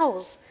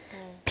allows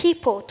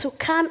people to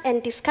come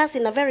and discuss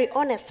in a very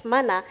honest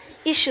manner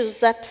issues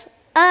that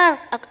are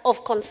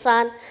of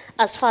concern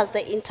as far as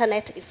the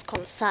internet is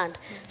concerned.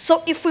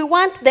 So if we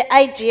want the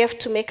IGF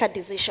to make a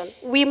decision,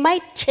 we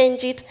might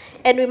change it,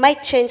 and we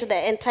might change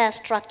the entire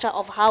structure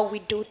of how we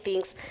do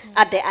things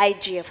at the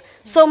IGF.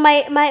 So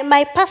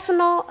my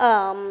personal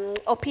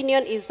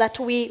opinion is that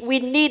we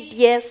need,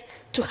 yes,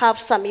 to have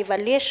some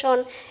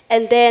evaluation,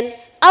 and then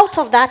out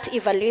of that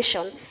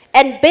evaluation,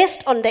 and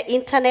based on the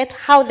internet,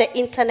 how the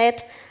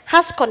internet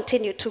has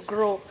continued to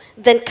grow,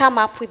 then come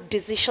up with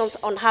decisions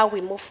on how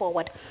we move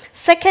forward.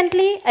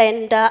 Secondly,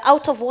 and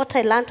out of what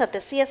I learned at the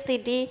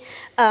CSTD,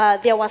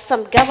 there were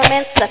some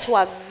governments that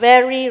were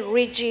very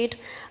rigid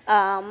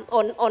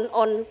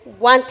on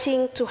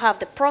wanting to have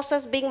the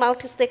process being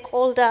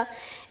multi-stakeholder.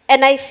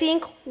 And I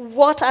think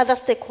what other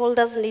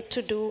stakeholders need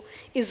to do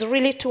is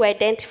really to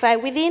identify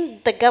within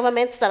the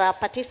governments that are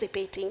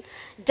participating,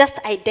 just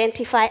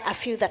identify a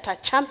few that are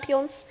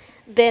champions,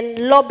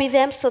 then lobby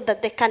them so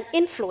that they can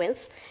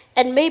influence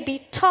and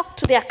maybe talk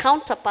to their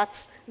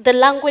counterparts the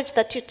language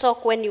that you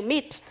talk when you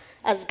meet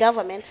as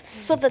governments,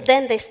 so that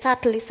then they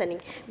start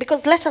listening.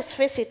 Because let us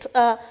face it,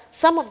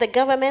 some of the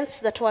governments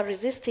that were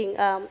resisting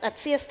at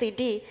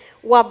CSTD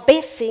were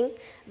basing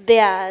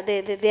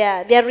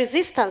their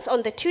resistance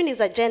on the Tunis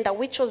agenda,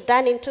 which was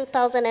done in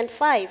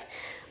 2005.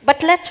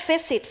 But let's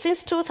face it,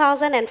 since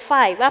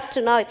 2005 up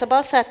to now, it's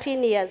about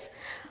 13 years,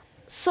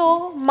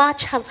 so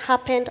much has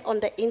happened on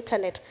the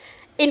internet.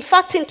 In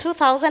fact, in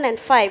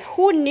 2005,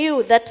 who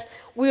knew that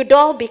we would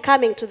all be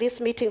coming to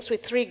these meetings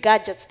with 3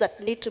 gadgets that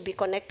need to be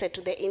connected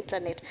to the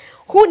internet?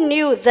 Who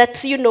knew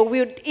that, you know,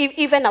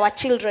 even our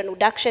children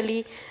would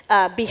actually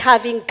be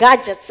having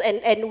gadgets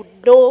and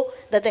would know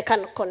that they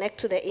can connect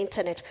to the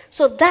internet?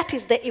 So that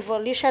is the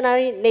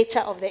evolutionary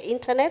nature of the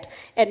internet,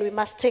 and we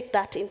must take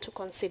that into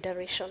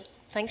consideration.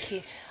 Thank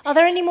you. Are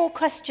there any more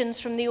questions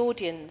from the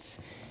audience?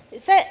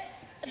 Is there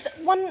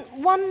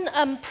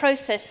one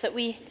process that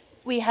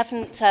we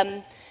haven't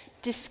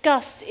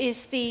discussed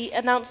is the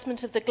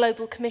announcement of the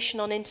Global Commission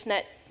on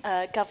Internet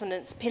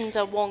Governance.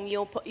 Pinder Wong,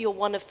 you're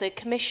one of the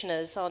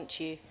commissioners, aren't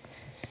you?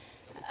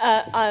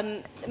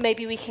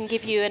 Maybe we can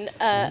give you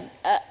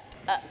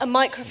a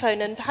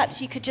microphone, and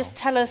perhaps you could just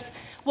tell us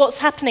what's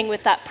happening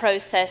with that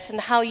process and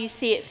how you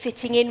see it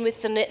fitting in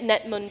with the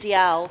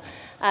NetMundial.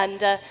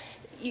 And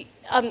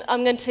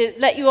I'm going to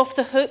let you off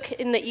the hook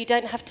in that you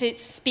don't have to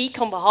speak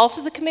on behalf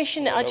of the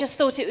Commission. I just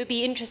thought it would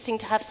be interesting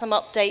to have some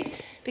update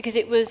because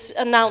it was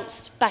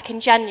announced back in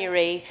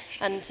January,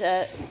 and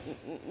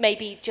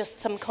maybe just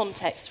some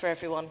context for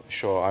everyone.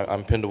 Sure,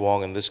 I'm Pinder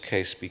Wong, in this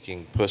case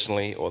speaking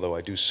personally, although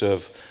I do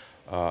serve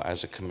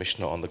as a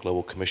commissioner on the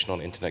Global Commission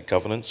on Internet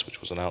Governance, which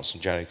was announced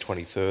on January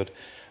 23rd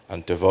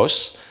in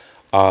Davos.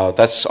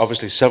 That's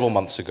obviously several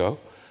months ago.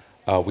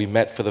 We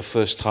met for the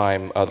first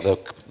time,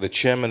 the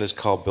chairman is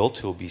Carl Bildt,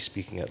 who will be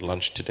speaking at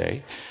lunch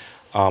today.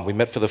 We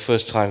met for the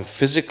first time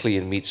physically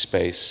in Meet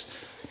Space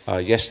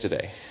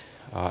yesterday,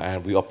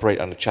 and we operate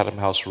under Chatham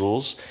House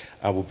rules.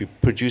 We'll be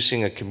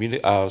producing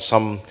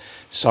some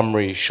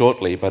summary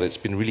shortly, but it's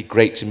been really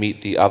great to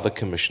meet the other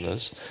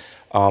commissioners.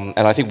 And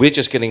I think we're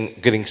just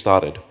getting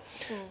started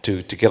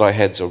to get our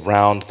heads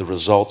around the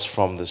results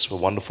from this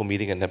wonderful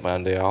meeting at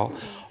NetMundial.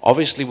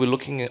 Obviously, we're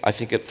looking, I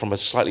think, at from a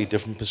slightly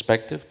different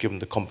perspective, given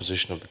the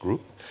composition of the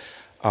group.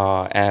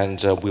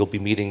 And we'll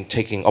be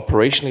taking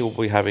operationally, we'll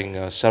be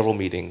having several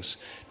meetings,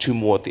 2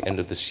 more at the end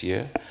of this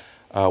year.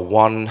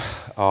 One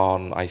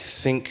on, I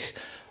think,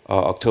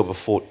 October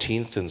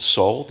 14th in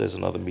Seoul. There's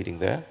another meeting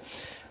there.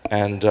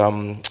 And,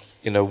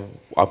 you know,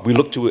 we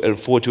look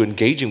forward to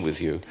engaging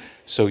with you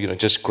So,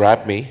 just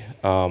grab me.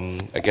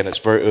 Again, it's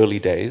very early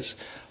days.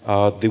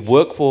 The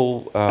work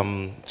will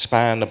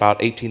span about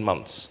 18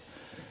 months.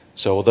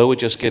 So although we're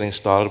just getting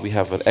started, we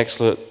have an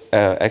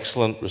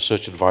excellent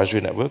research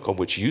advisory network on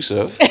which you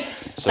serve.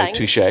 So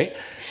touche.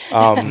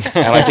 And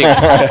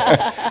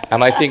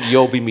I think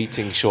you'll be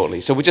meeting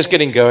shortly. So we're just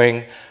getting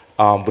going.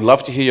 We'd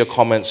love to hear your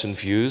comments and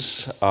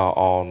views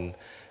on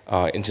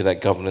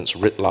internet governance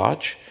writ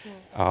large.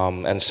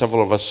 And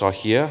several of us are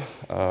here.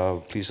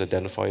 Please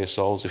identify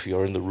yourselves if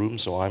you're in the room.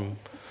 So I'm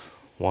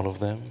one of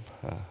them,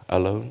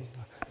 alone.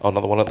 Oh,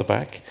 another one at the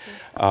back.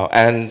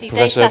 And See,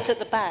 Professor, they sat at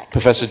the back.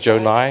 Professor Joe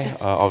Nye,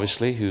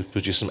 obviously, who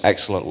produced some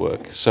excellent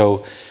work.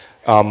 So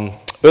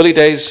early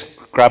days,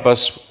 grab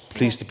us.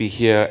 Pleased to be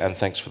here, and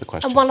thanks for the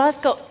question. And while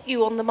I've got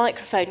you on the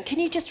microphone, can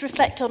you just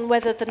reflect on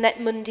whether the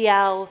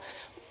NetMundial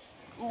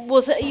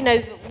was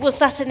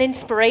that an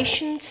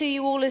inspiration to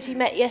you all as you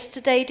met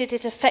yesterday? Did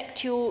it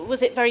affect you?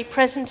 Was it very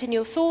present in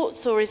your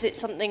thoughts, or is it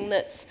something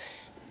that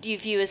you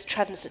view as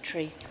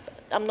transitory?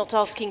 I'm not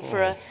asking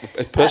for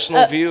a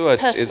personal view.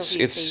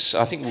 It's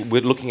I think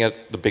we're looking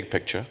at the big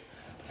picture,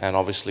 and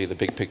obviously the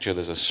big picture.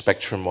 There's a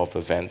spectrum of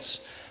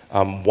events.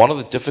 One of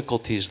the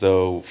difficulties,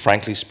 though,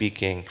 frankly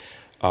speaking,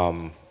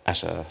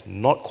 as a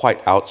not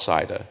quite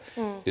outsider,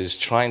 is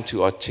trying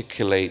to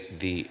articulate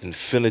the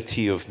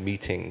infinity of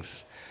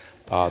meetings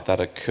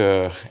that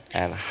occur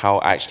and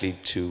how actually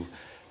to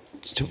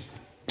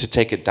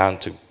take it down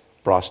to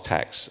brass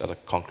tacks at a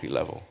concrete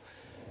level.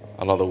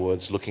 In other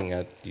words, looking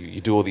at,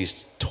 you do all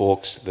these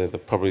talks,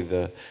 probably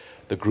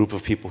the group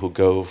of people who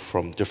go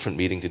from different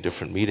meeting to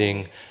different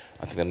meeting.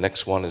 I think the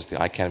next one is the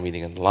ICANN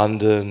meeting in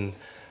London,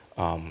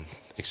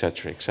 et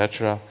cetera, et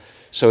cetera.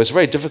 So it's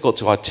very difficult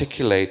to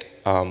articulate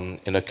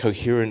in a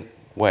coherent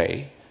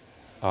way,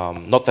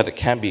 not that it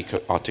can be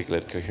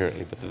articulated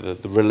coherently,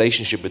 but the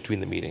relationship between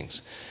the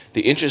meetings.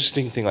 The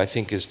interesting thing, I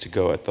think, is to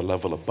go at the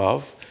level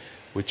above,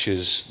 which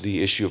is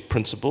the issue of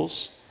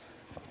principles,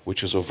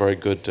 which is a very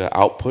good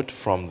output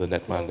from the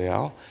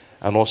NetMundial,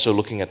 and also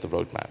looking at the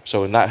roadmap.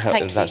 So in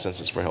that sense,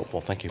 it's very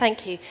helpful. Thank you.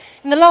 Thank you.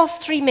 In the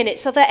last 3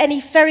 minutes, are there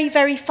any very,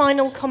 very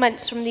final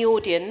comments from the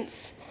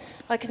audience?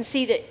 I can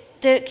see that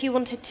Dirk, you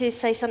wanted to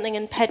say something,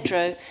 and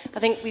Pedro. I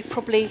think we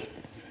probably...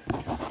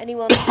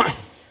 Anyone?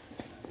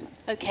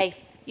 Okay,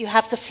 you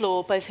have the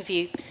floor, both of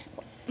you.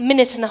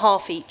 Minute and a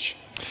half each.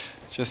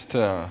 Just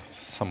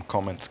some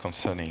comments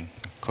concerning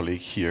a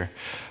colleague here.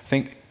 I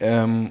think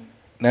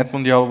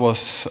NetMundial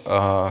was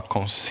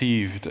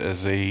conceived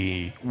as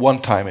a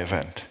one-time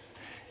event.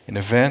 An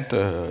event,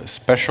 a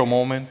special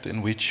moment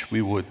in which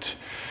we would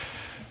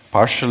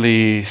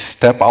partially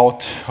step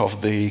out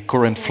of the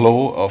current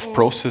flow of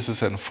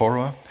processes and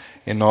fora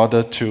in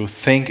order to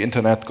think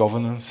internet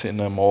governance in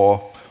a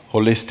more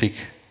holistic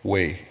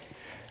way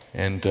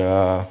and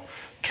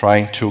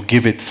trying to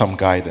give it some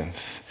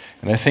guidance.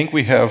 And I think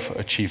we have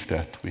achieved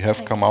that. We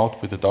have come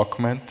out with a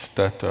document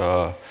that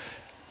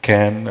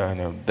can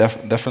and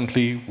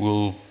definitely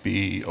will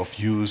be of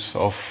use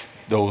of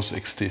those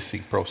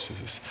existing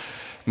processes.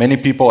 Many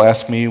people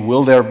ask me,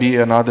 will there be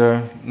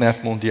another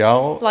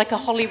NetMundial? Like a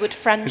Hollywood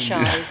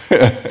franchise,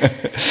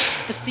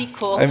 the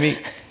sequel. I mean,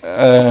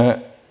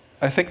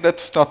 I think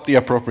that's not the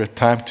appropriate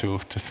time to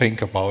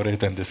think about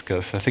it and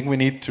discuss. I think we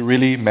need to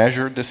really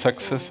measure the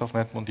success of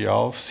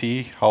NetMundial,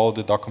 see how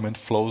the document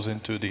flows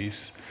into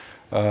these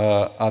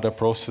other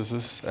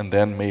processes, and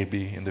then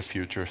maybe in the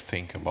future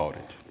think about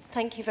it.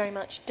 Thank you very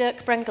much.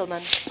 Dirk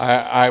Brengelman.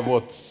 I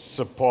would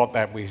support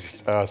that. We're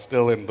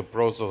still in the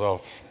process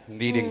of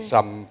needing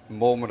some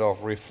moment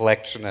of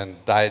reflection and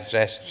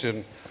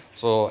digestion,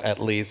 so at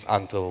least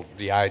until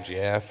the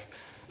IGF.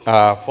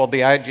 For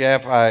the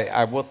IGF,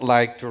 I would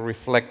like to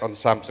reflect on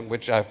something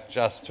which I've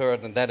just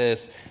heard, and that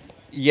is,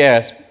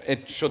 yes,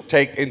 it should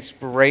take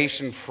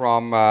inspiration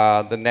from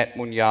the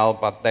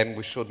NetMundial, but then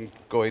we shouldn't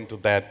go into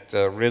that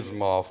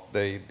rhythm of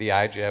the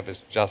IGF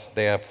is just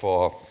there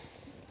for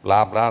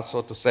blah, blah,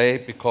 so to say,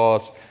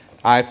 because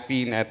I've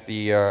been at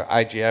the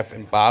IGF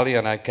in Bali,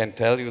 and I can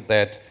tell you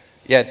that,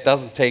 yeah, it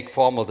doesn't take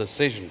formal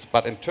decisions,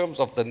 but in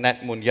terms of the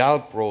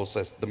NetMundial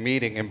process, the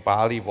meeting in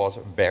Bali was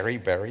very,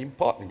 very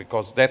important,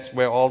 because that's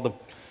where all the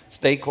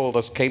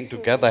stakeholders came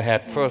together,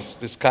 had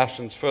first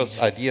discussions,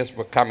 first ideas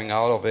were coming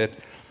out of it,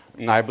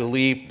 and I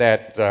believe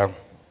that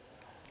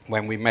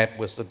when we met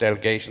with the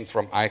delegations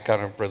from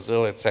ICANN and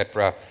Brazil,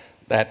 etc.,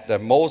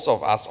 that most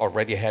of us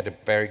already had a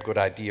very good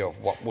idea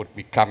of what would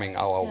be coming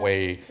our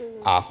way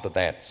after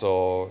that.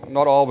 So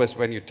not always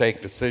when you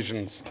take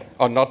decisions,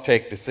 or not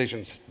take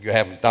decisions, you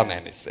haven't done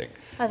anything.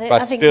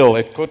 But still,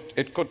 it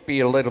could be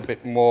a little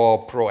bit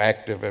more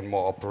proactive and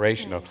more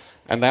operational.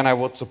 And then I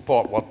would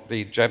support what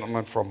the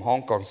gentleman from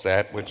Hong Kong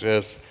said, which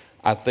is,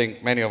 I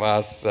think many of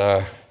us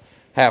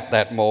have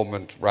that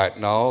moment right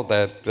now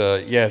that,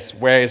 yes,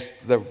 where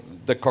is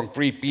the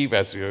concrete beef,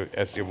 as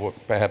you would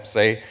perhaps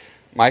say.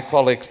 My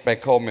colleagues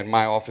back home in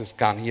my office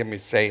can't hear me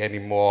say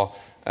anymore,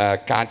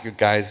 can't you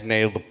guys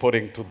nail the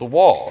pudding to the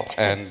wall?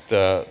 And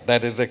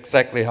that is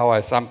exactly how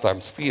I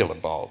sometimes feel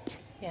about.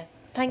 Yeah,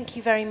 thank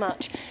you very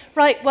much.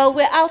 Right, well,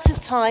 we're out of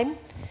time.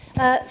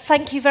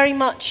 Thank you very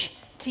much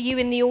to you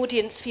in the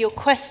audience for your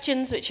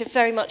questions, which have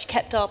very much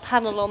kept our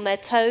panel on their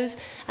toes,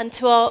 and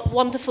to our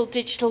wonderful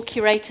digital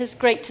curators.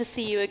 Great to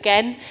see you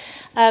again.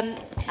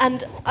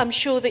 And I'm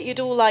sure that you'd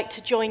all like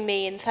to join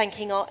me in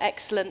thanking our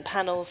excellent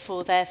panel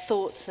for their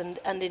thoughts and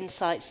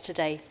insights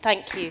today.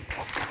 Thank you.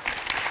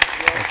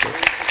 Thank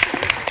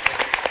you.